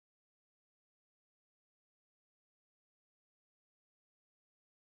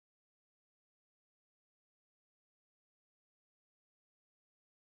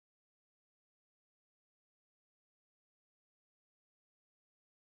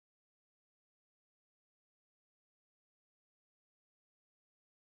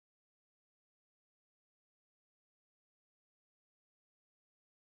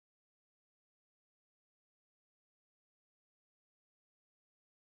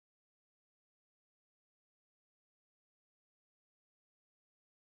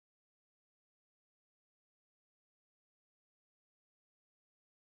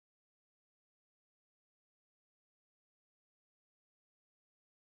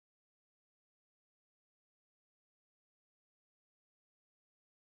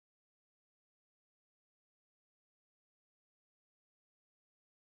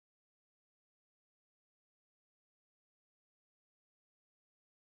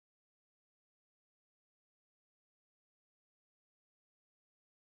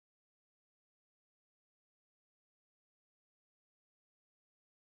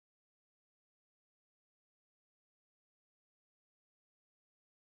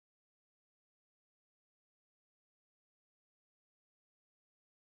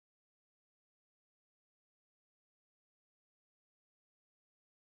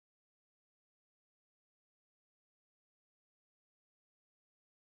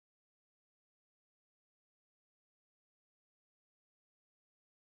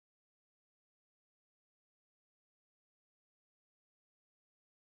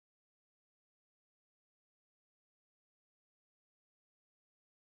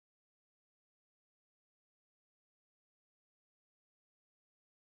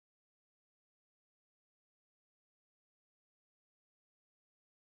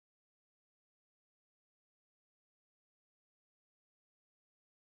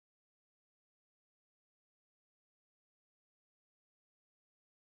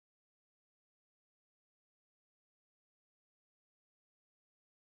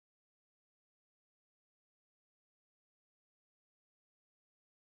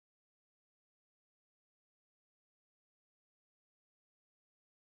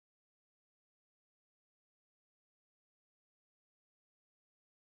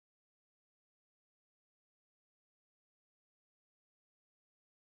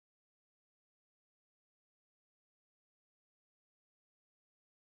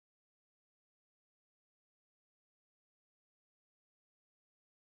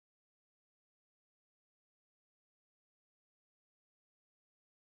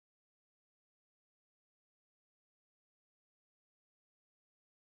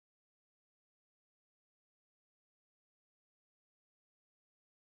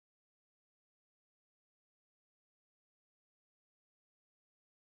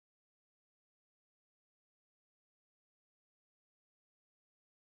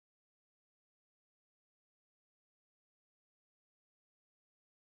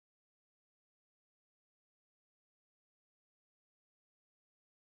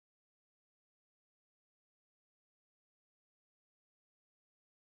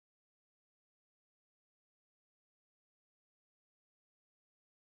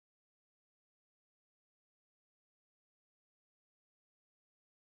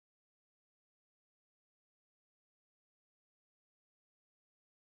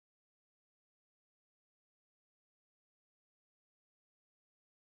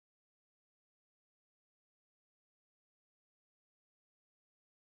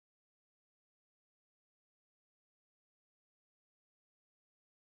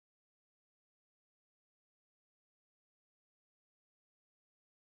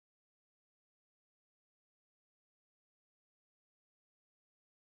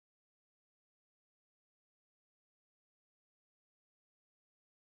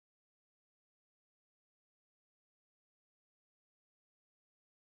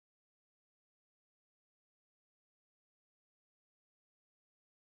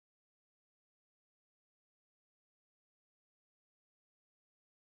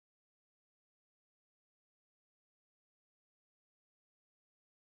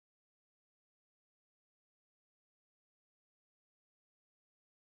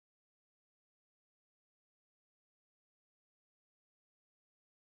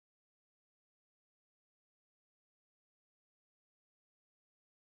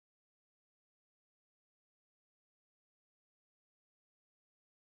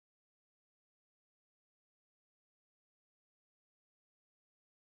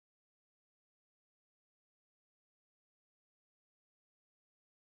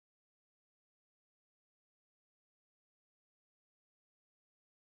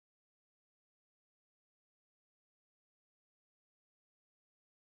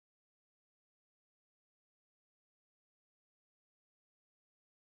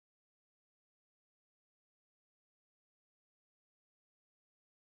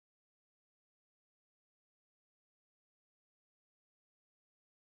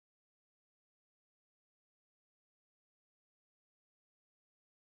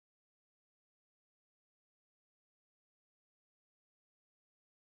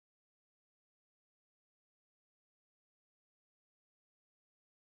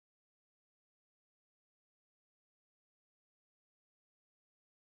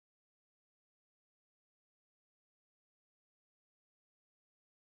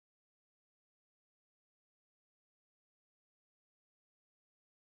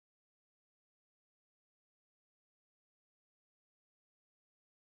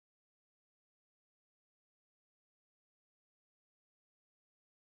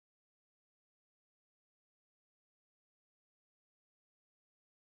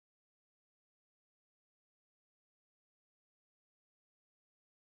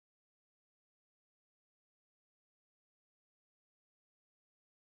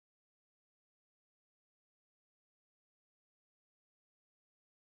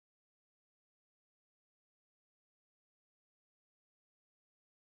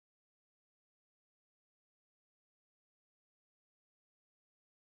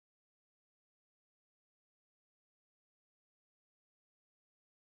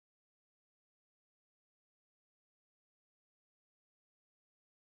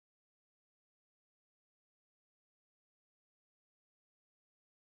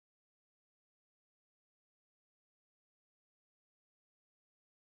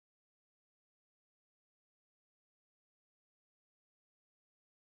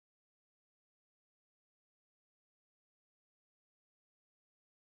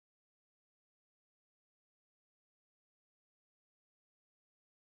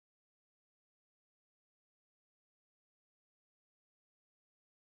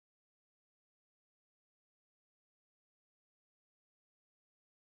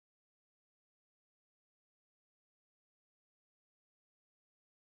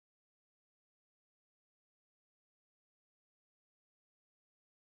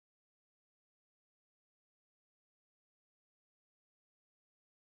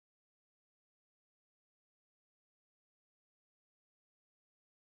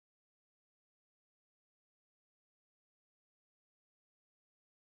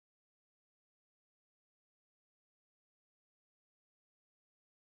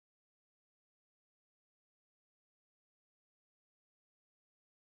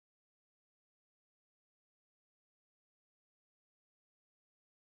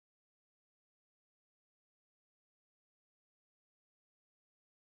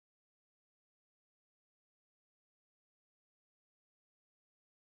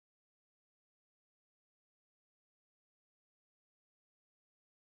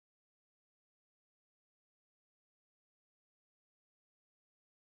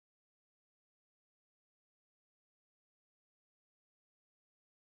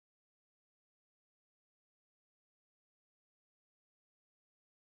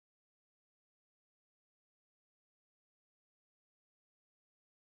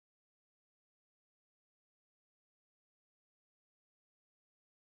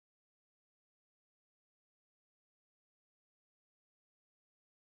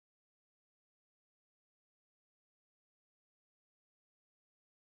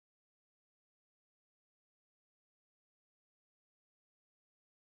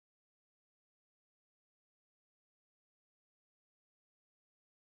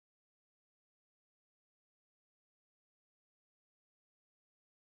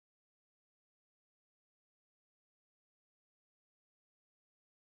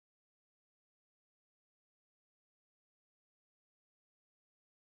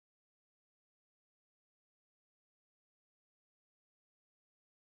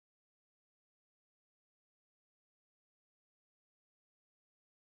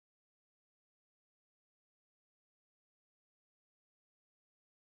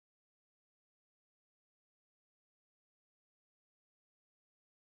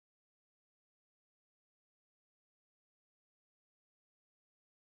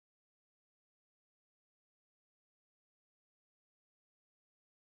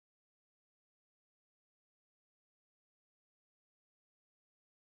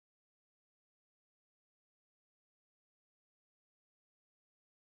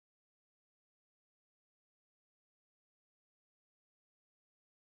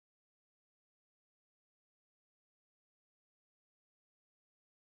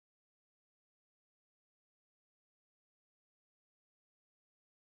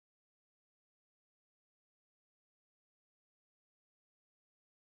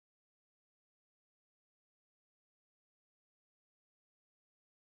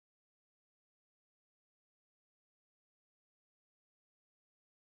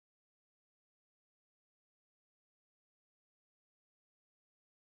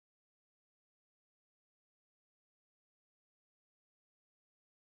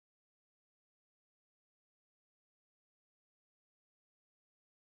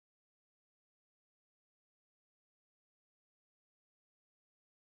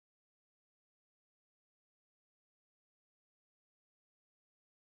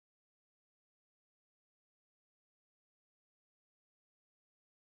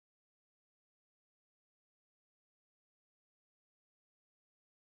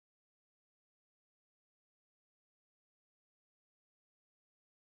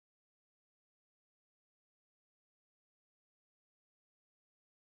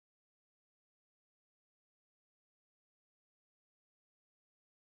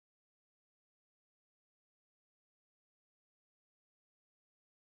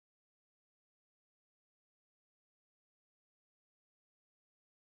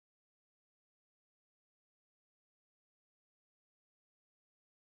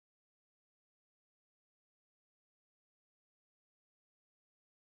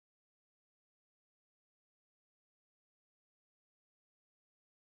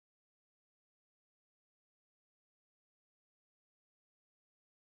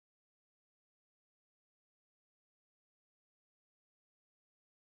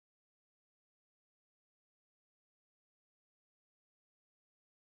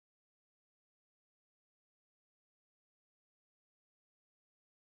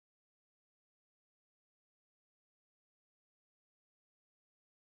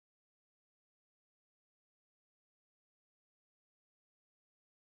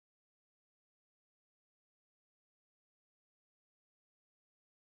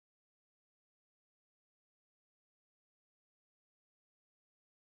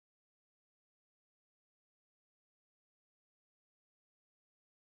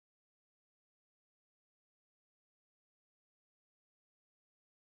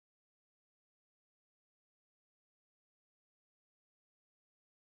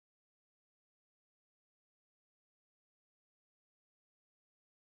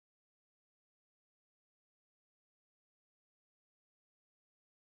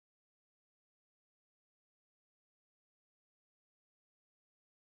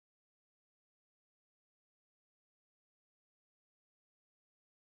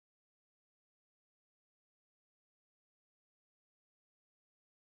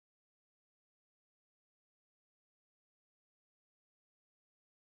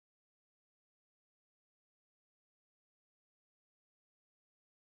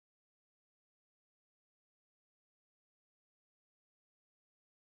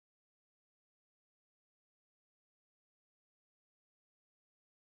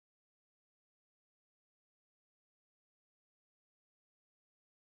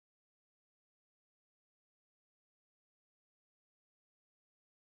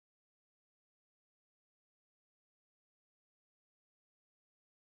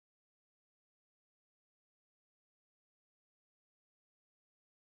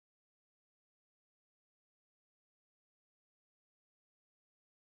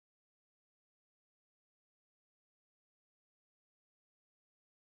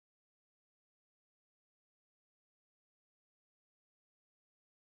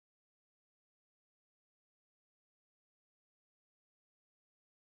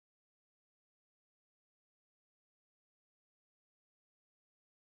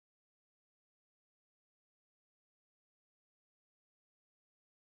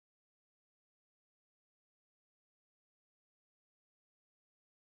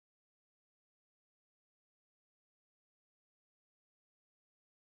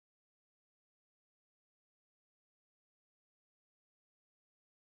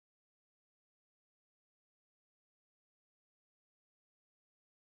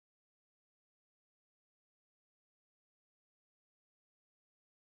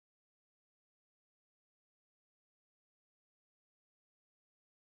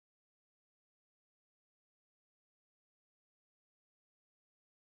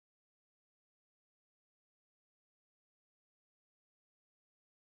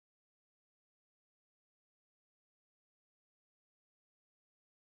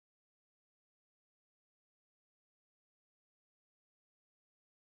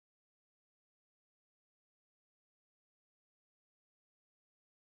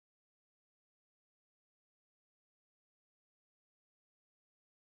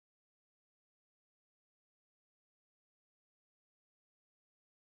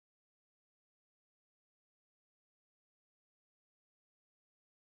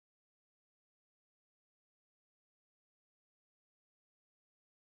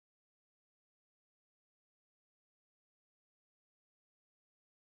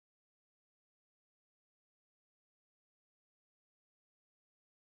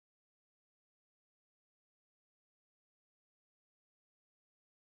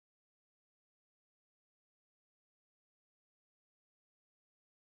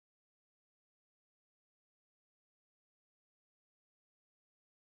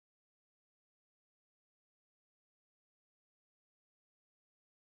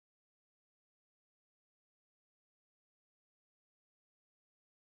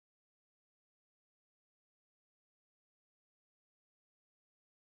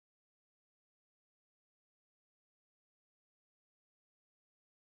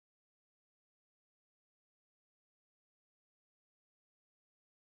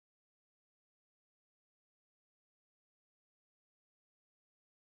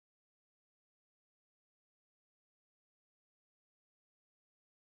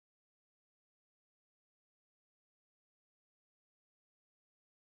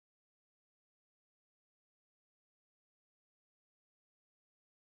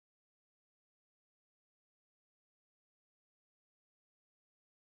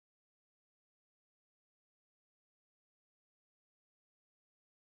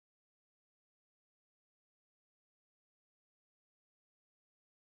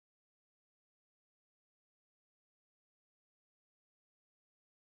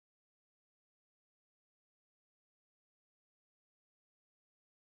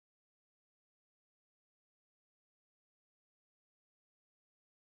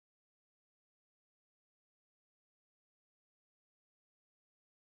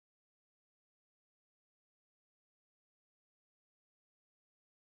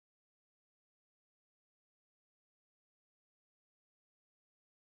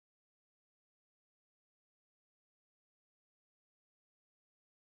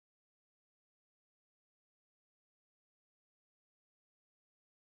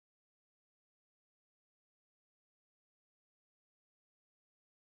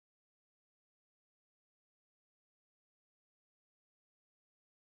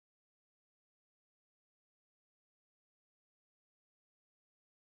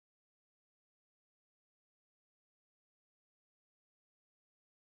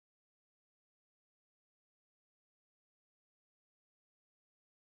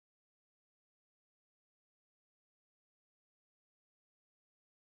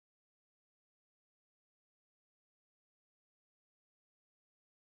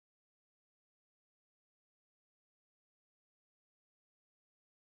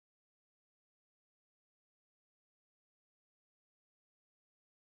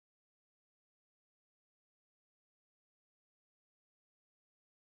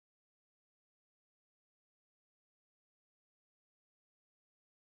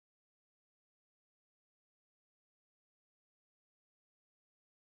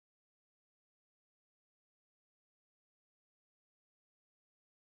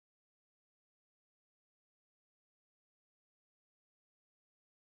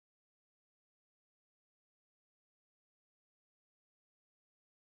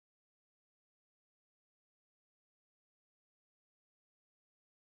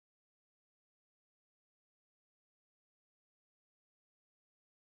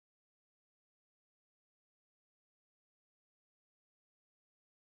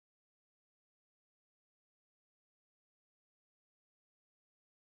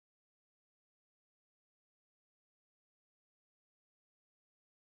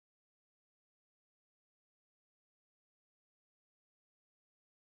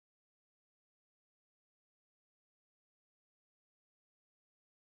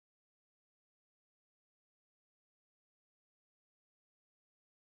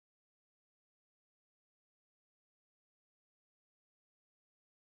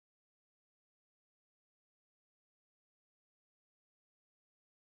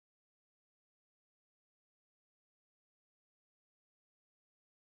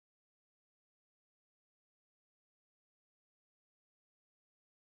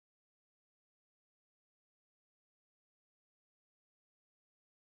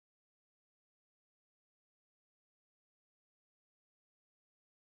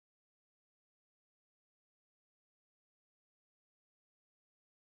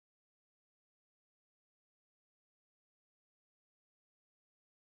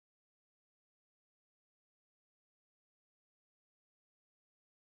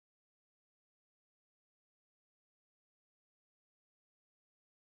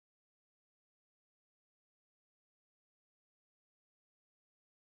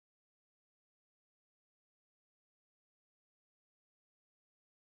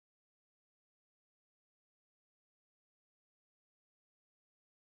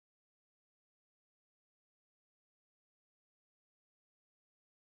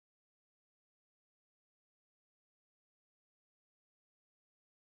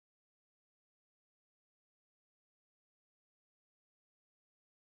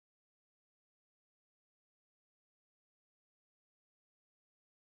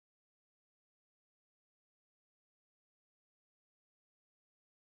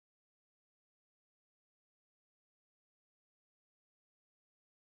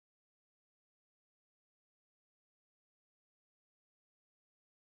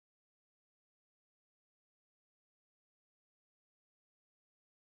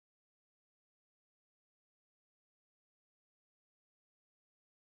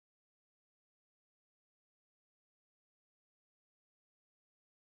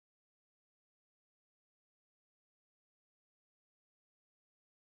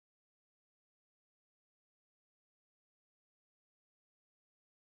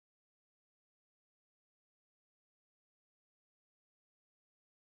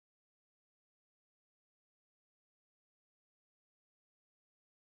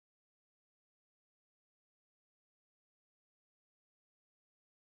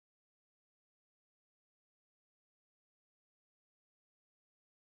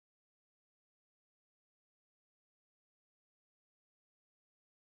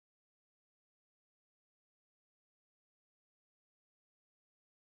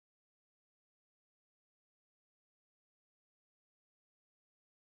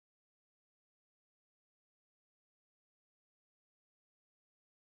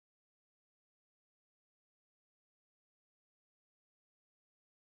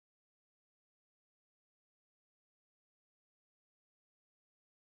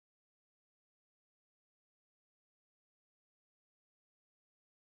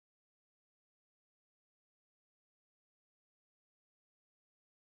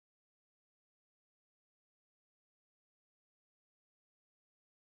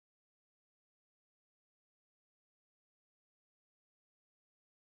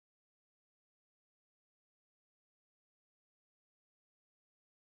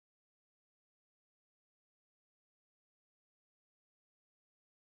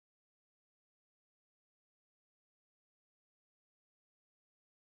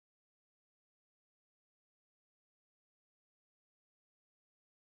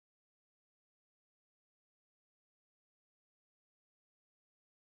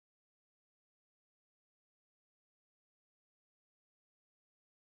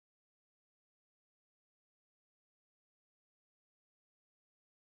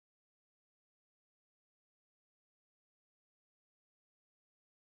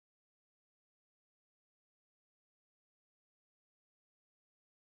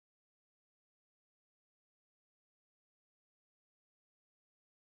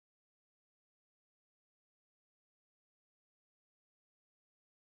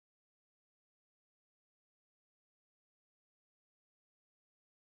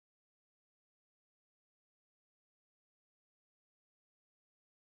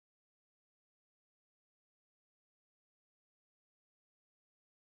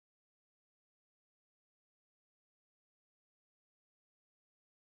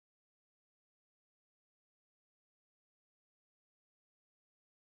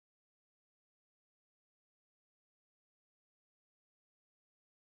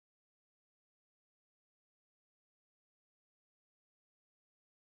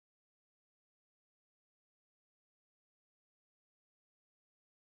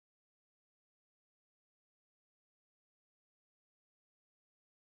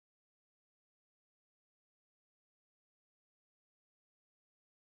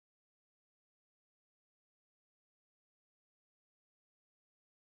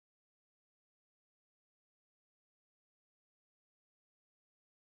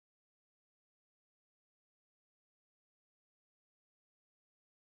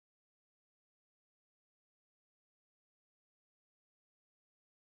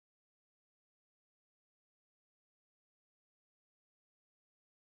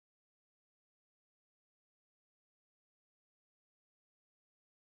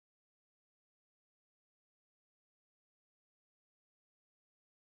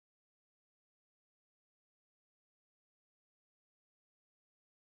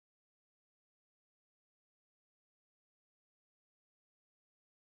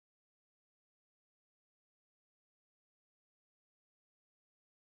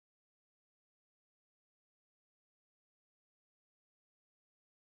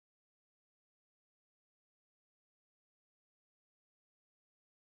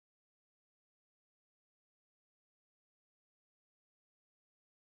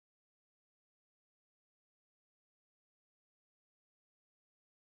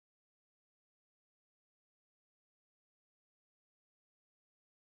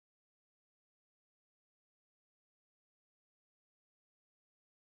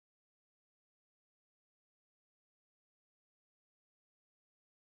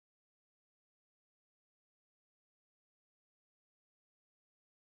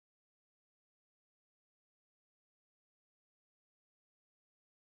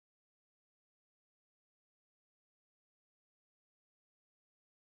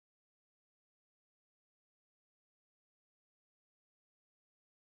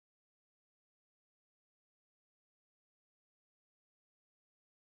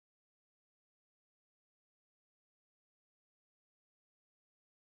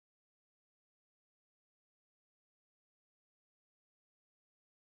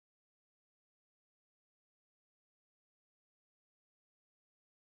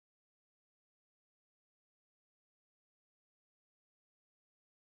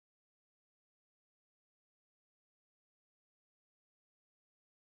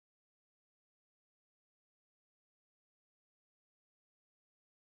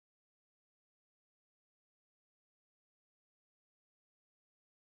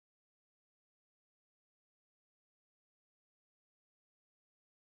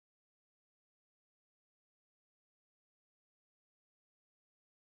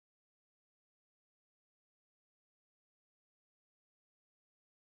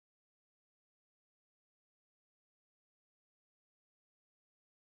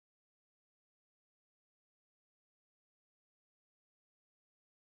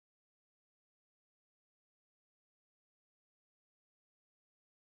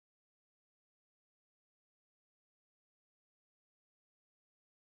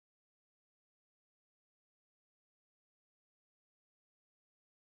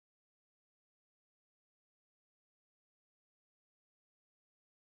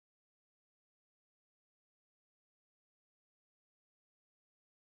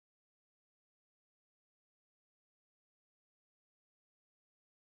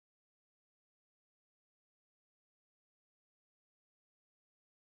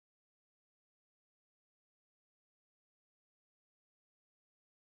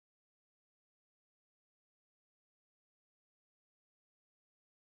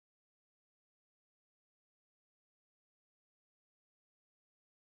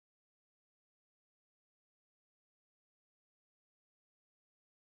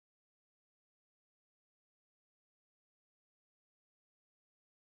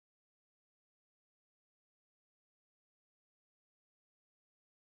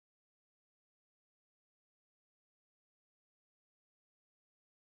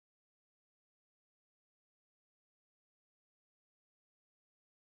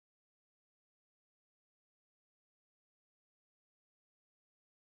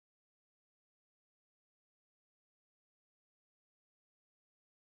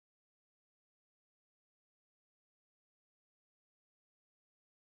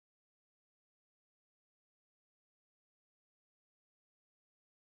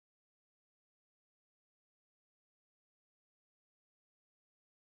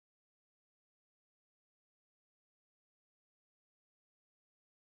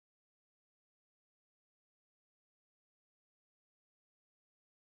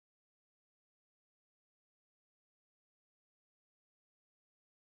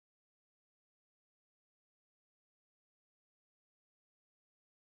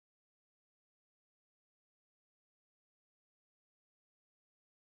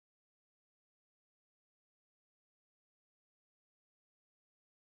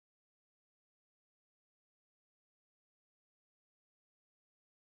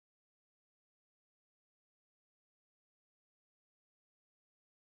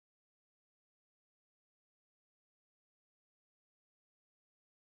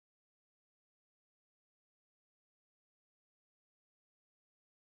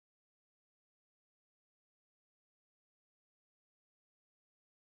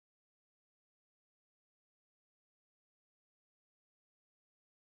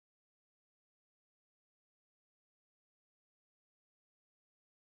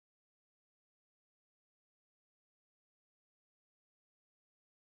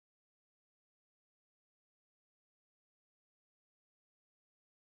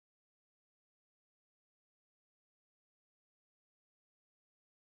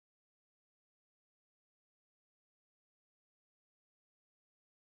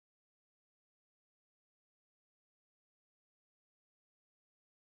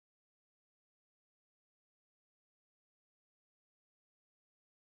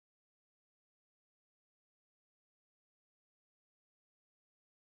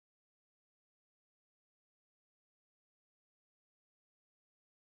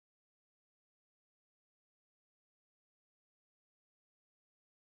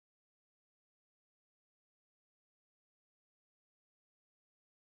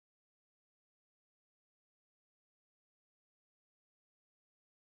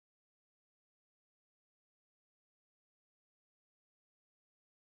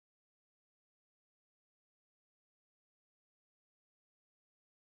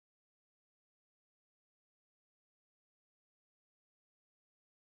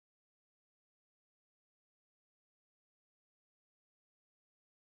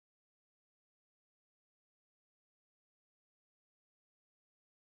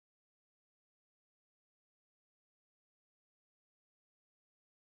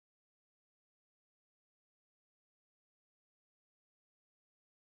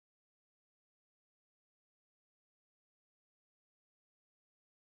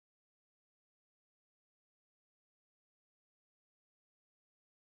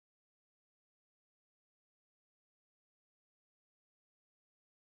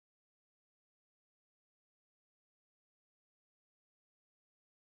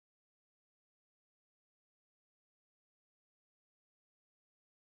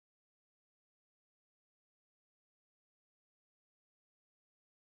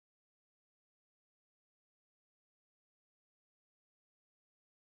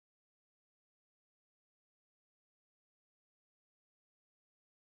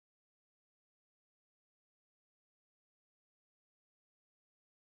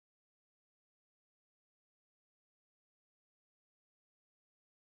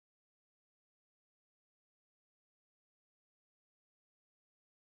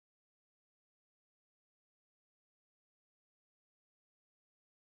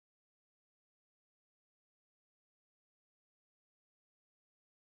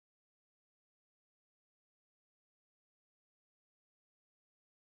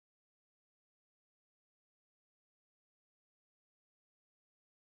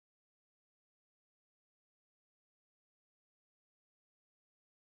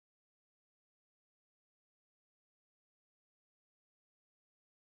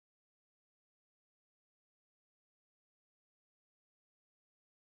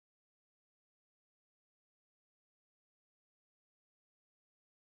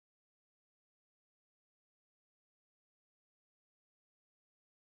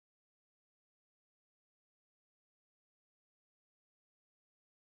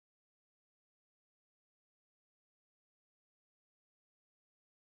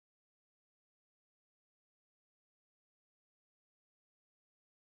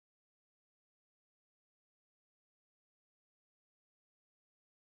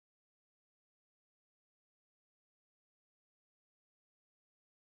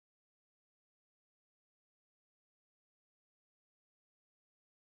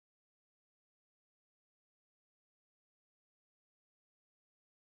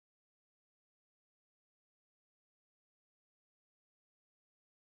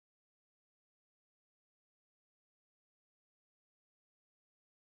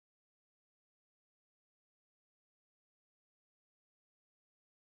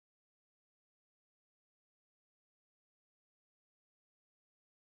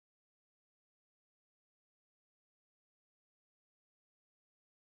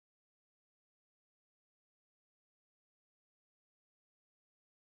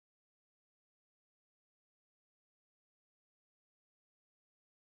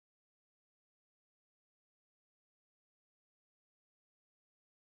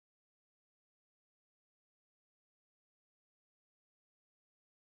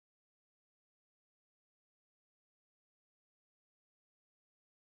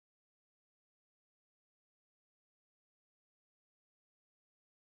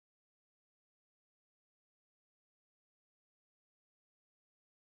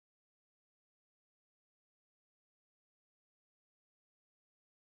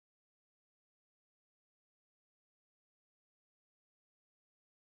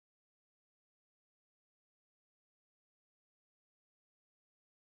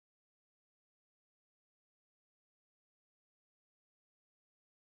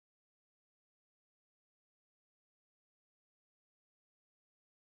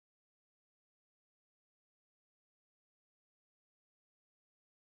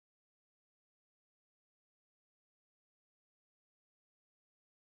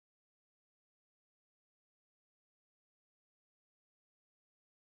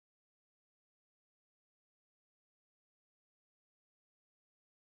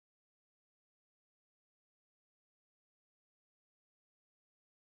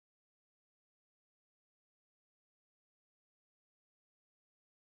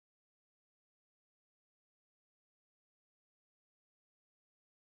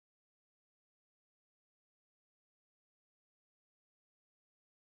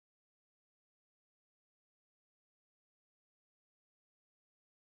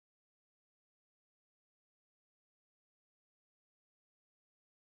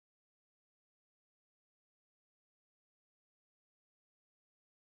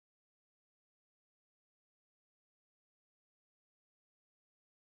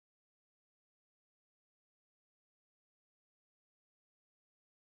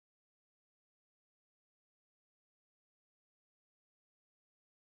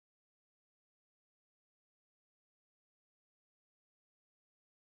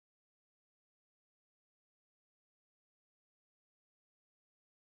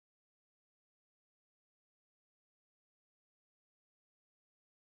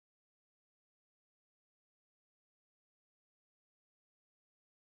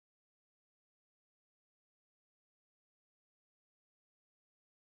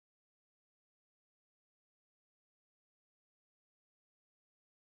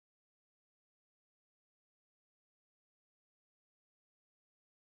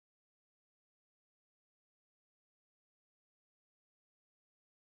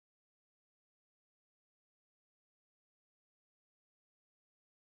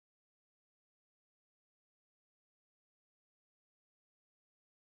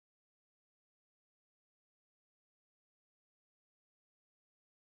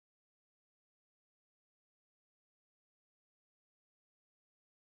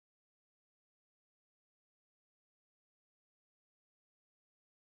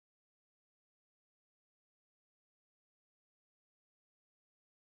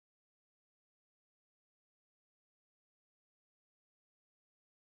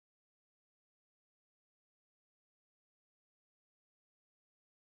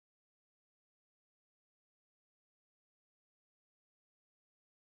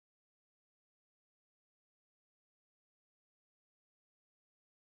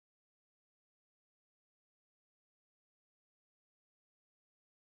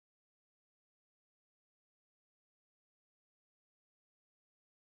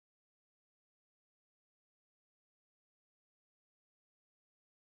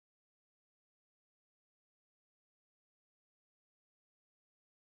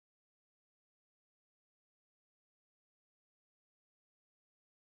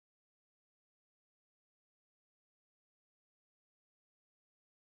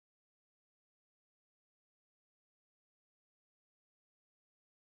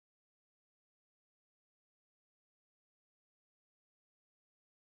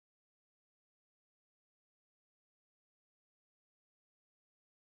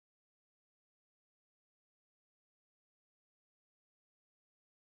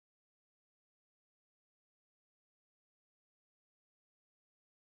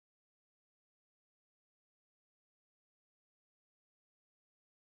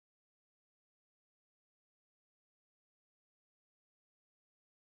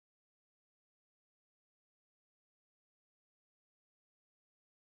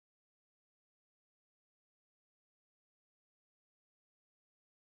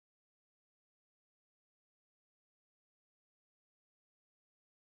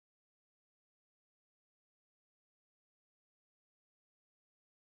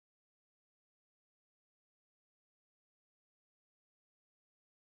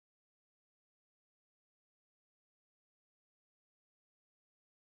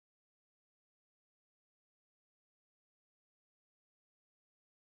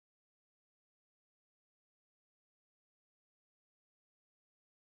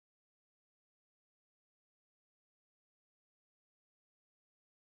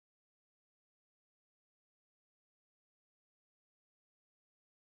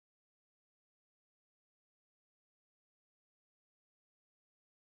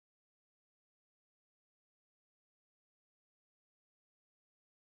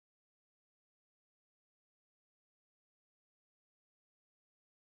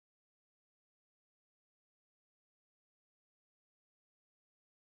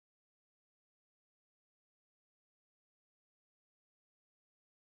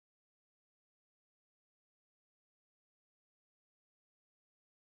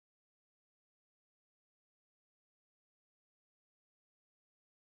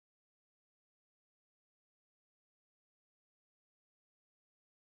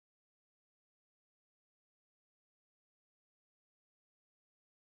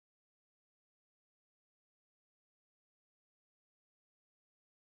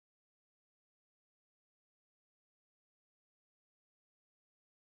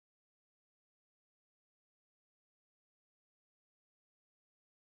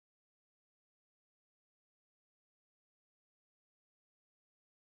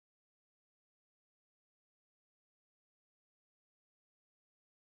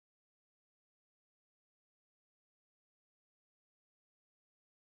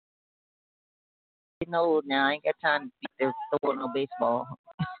 getting old now. I ain't got time to be there throwing no baseball.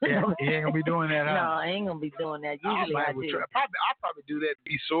 Yeah, he ain't gonna be doing that, huh? No, I ain't gonna be doing that. Usually I do. I'll probably do that.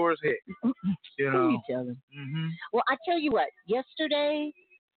 Be sore as heck. You know. Who you telling? Mm-hmm. Well, I tell you what. Yesterday,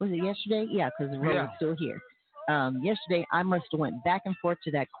 was it yesterday? Yeah, because the road is still here. Yesterday, I must have went back and forth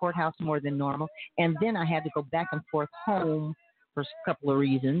to that courthouse more than normal, and then I had to go back and forth home for a couple of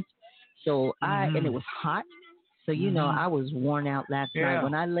reasons. So and it was hot. So, you know, I was worn out last night.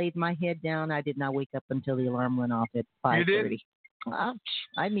 When I laid my head down, I did not wake up until the alarm went off at 5:30.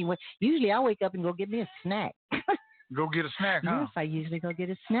 I mean, usually I wake up and go get me a snack. Go get a snack, huh? Yes, I usually go get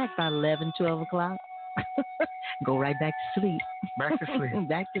a snack by 11, 12 o'clock. Go right back to sleep. Back to sleep.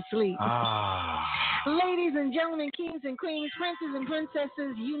 Back to sleep. Ah. Ladies and gentlemen, kings and queens, princes and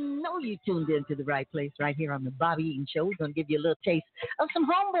princesses, you know you tuned into the right place right here on the Bobby Eaton Show. We're going to give you a little taste of some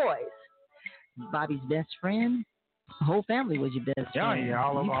homeboys. Bobby's best friend. The whole family was your best friend. Yeah,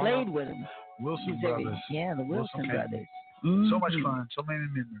 all of them. You played with them. Wilson brothers. Yeah, the Wilson brothers. So much fun. So many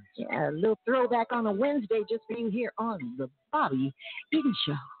memories. Yeah, a little throwback on a Wednesday just for you here on the Bobby Eaton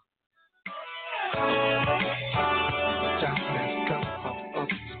Show. You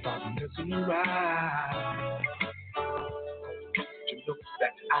know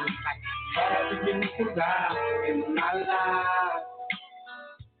that I like having you around in my life.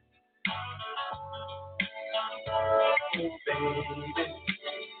 Oh, baby.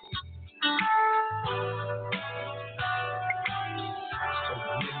 So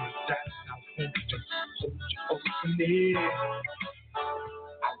many times I want to hold you openly. I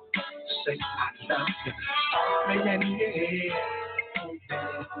want to say I love you. Softly and yeah. Oh,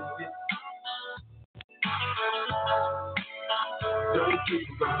 baby. Don't keep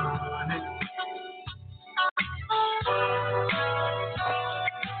running.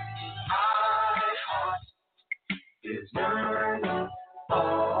 My heart is yearning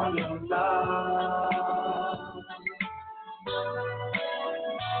for your love.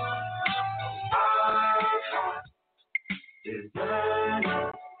 My heart is yearning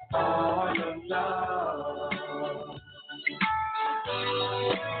for your love.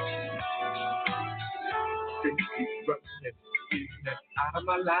 Things keep running in and out of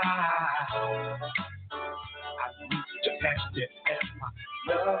my life. I need to ask you as my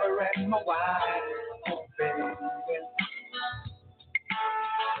lover and my wife. Oh, baby.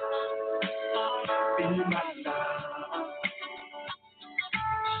 Be my love.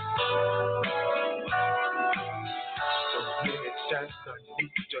 So many times I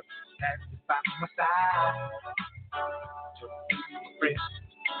need to have you by my side. To be my friend,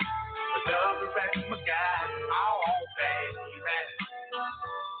 my lover and my guide. Oh, baby.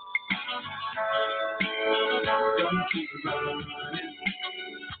 Don't keep running.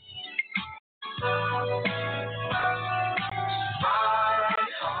 My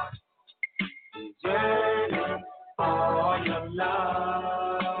heart is yearning for your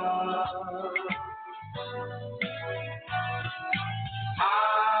love. My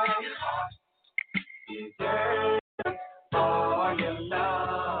heart is yearning for your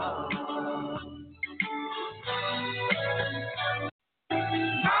love.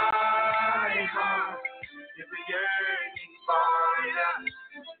 My heart is yearning for you.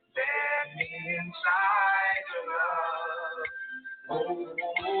 Let me inside your love. Oh,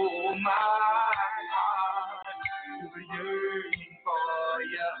 my heart is yearning for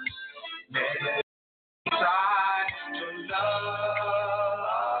you. Let me inside your love.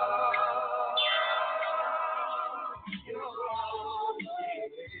 Keep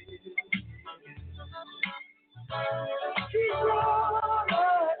rolling. Keep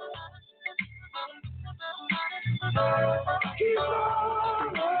rolling.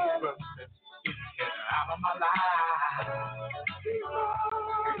 Out of my life. Keep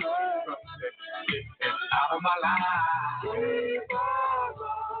rolling. Out of my life. Keep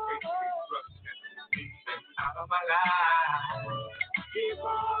rolling. Out of my life. Keep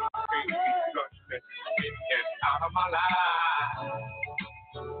rolling. Out of my life.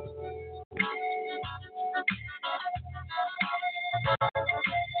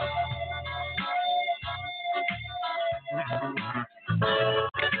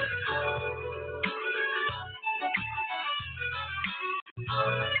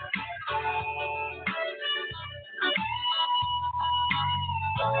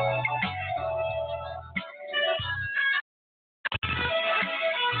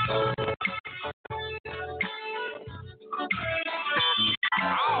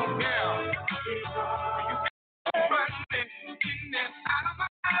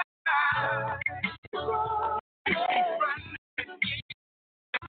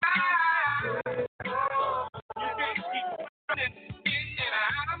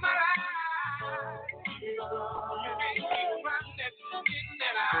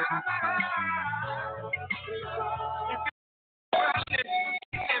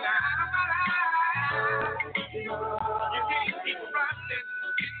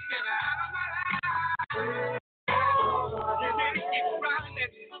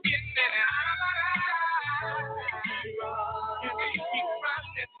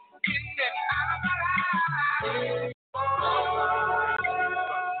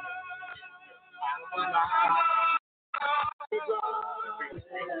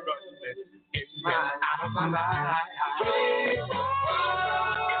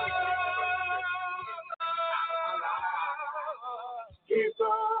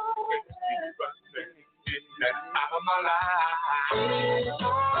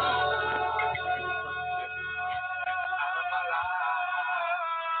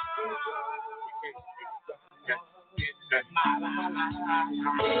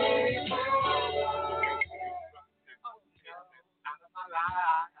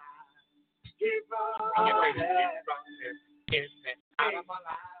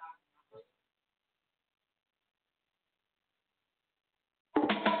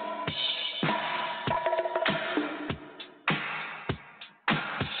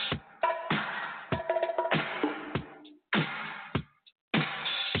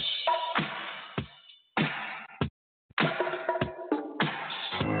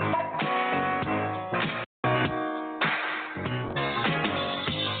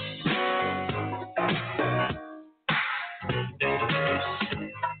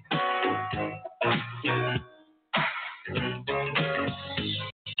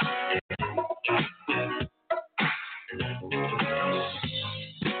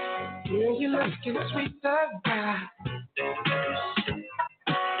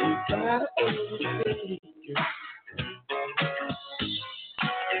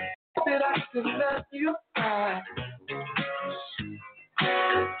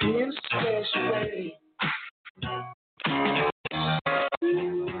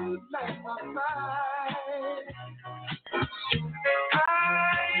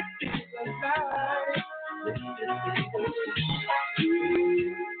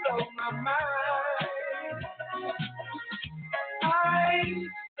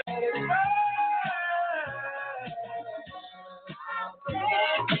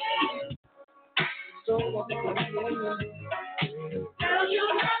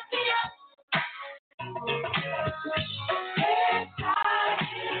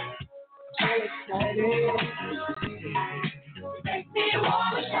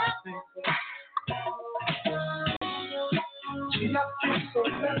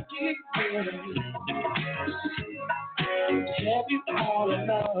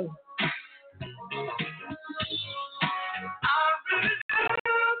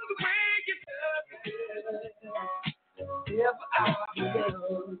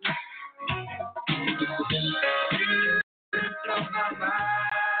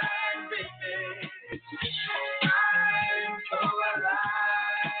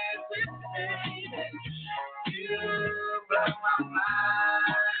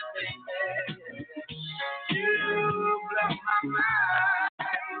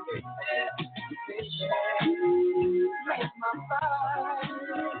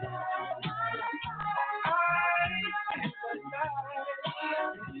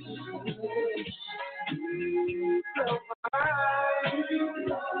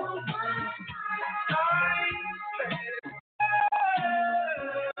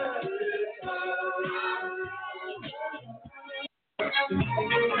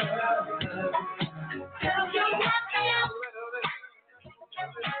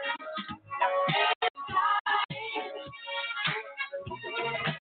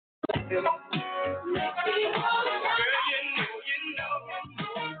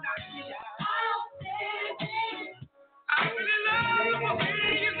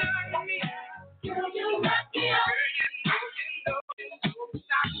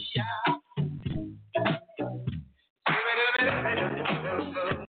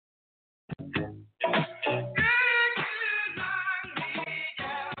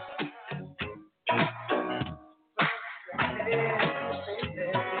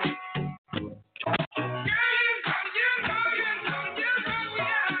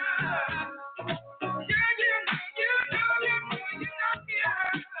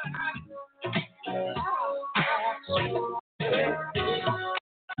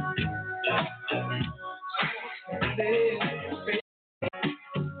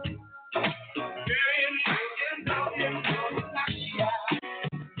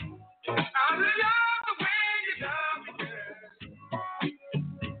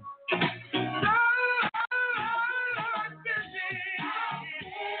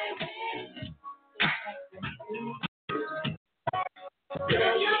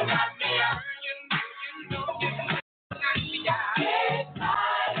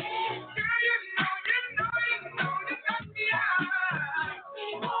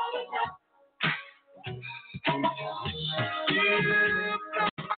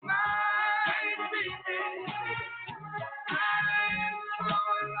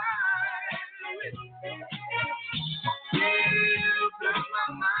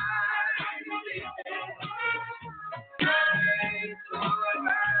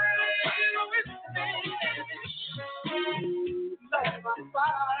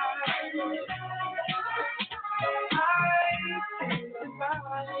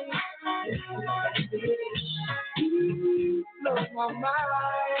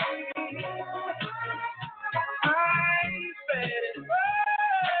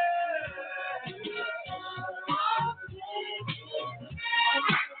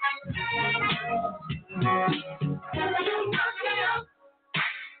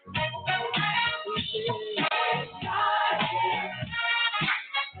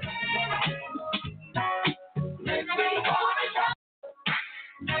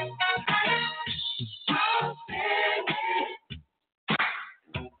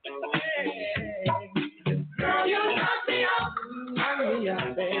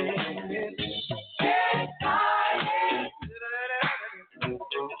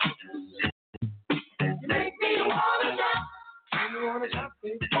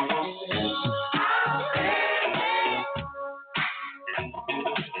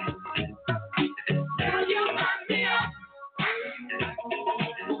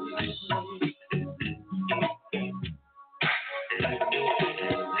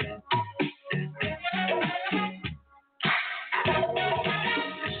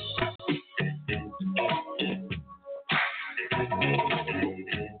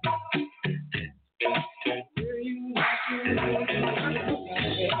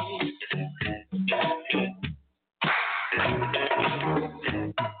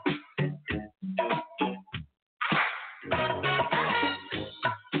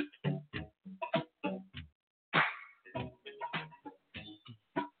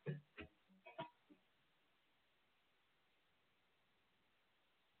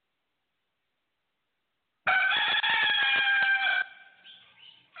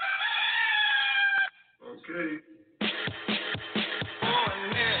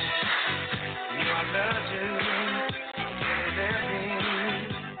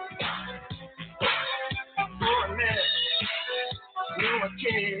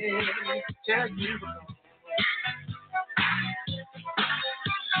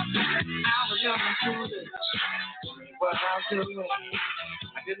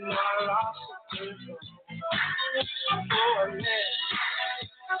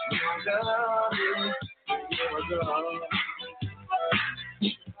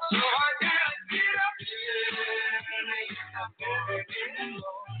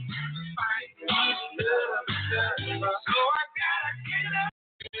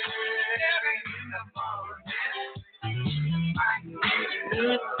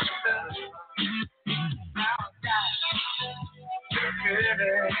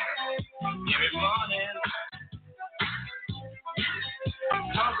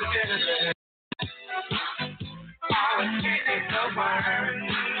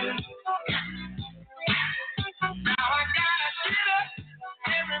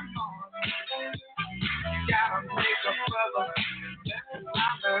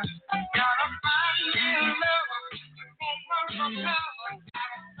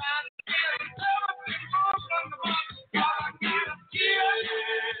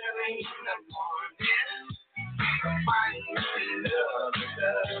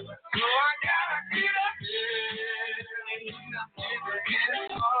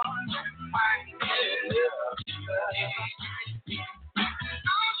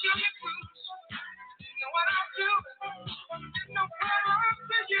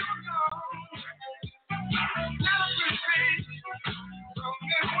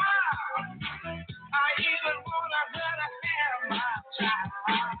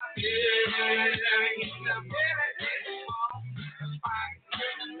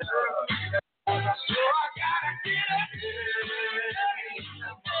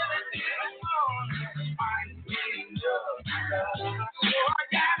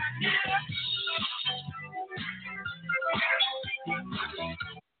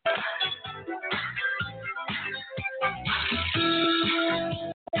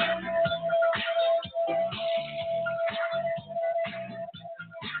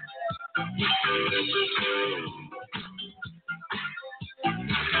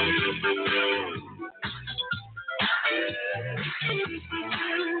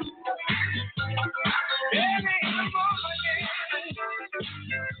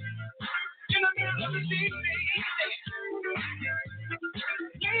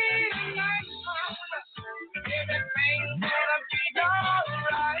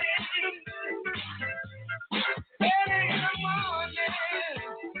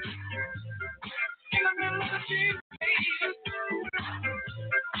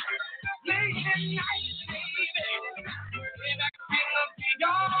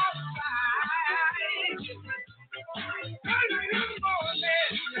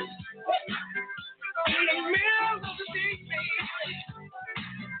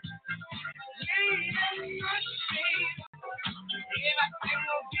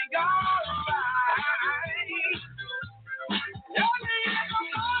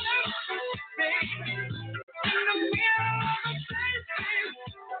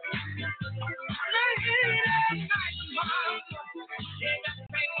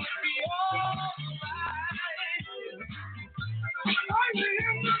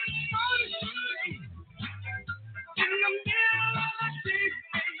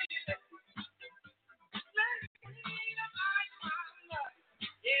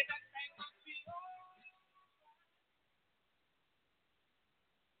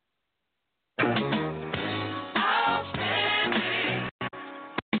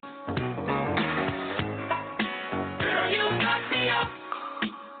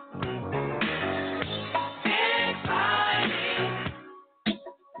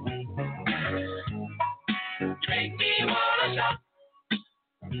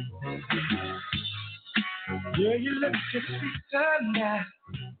 Yeah, you look just sweet tonight.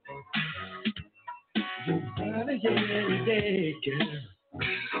 You're funny every day, girl.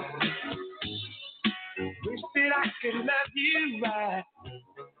 Wish that I could love you right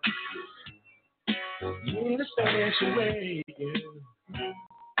in a special way, girl.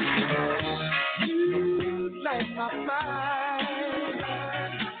 You light my fire.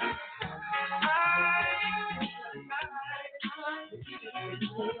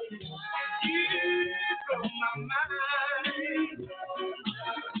 You blow my mind.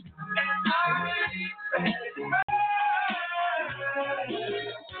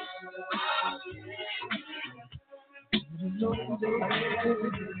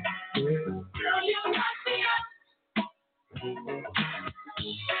 Girl, you knock me up.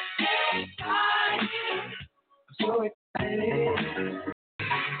 I'm so excited.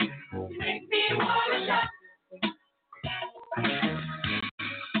 Make me wanna shout.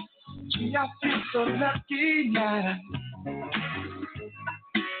 Gee, I feel so lucky now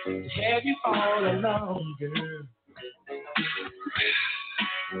to have you all along, girl.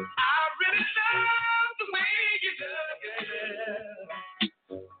 I really love the way you look, girl.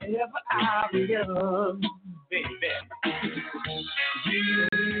 Ever I'll be young, baby. You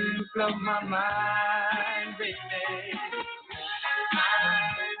blow my mind, baby.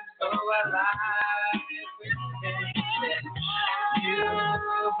 I'm so alive, baby. You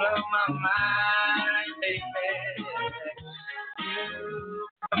blow my mind, baby. You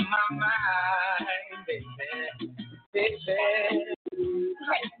blow my mind, baby. Baby,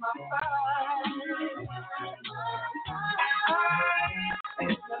 like my fire.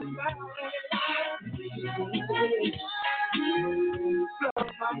 You blow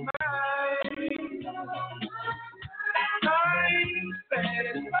my mind.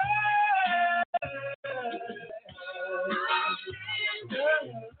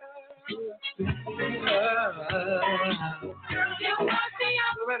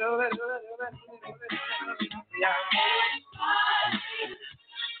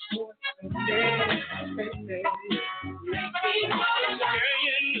 I'm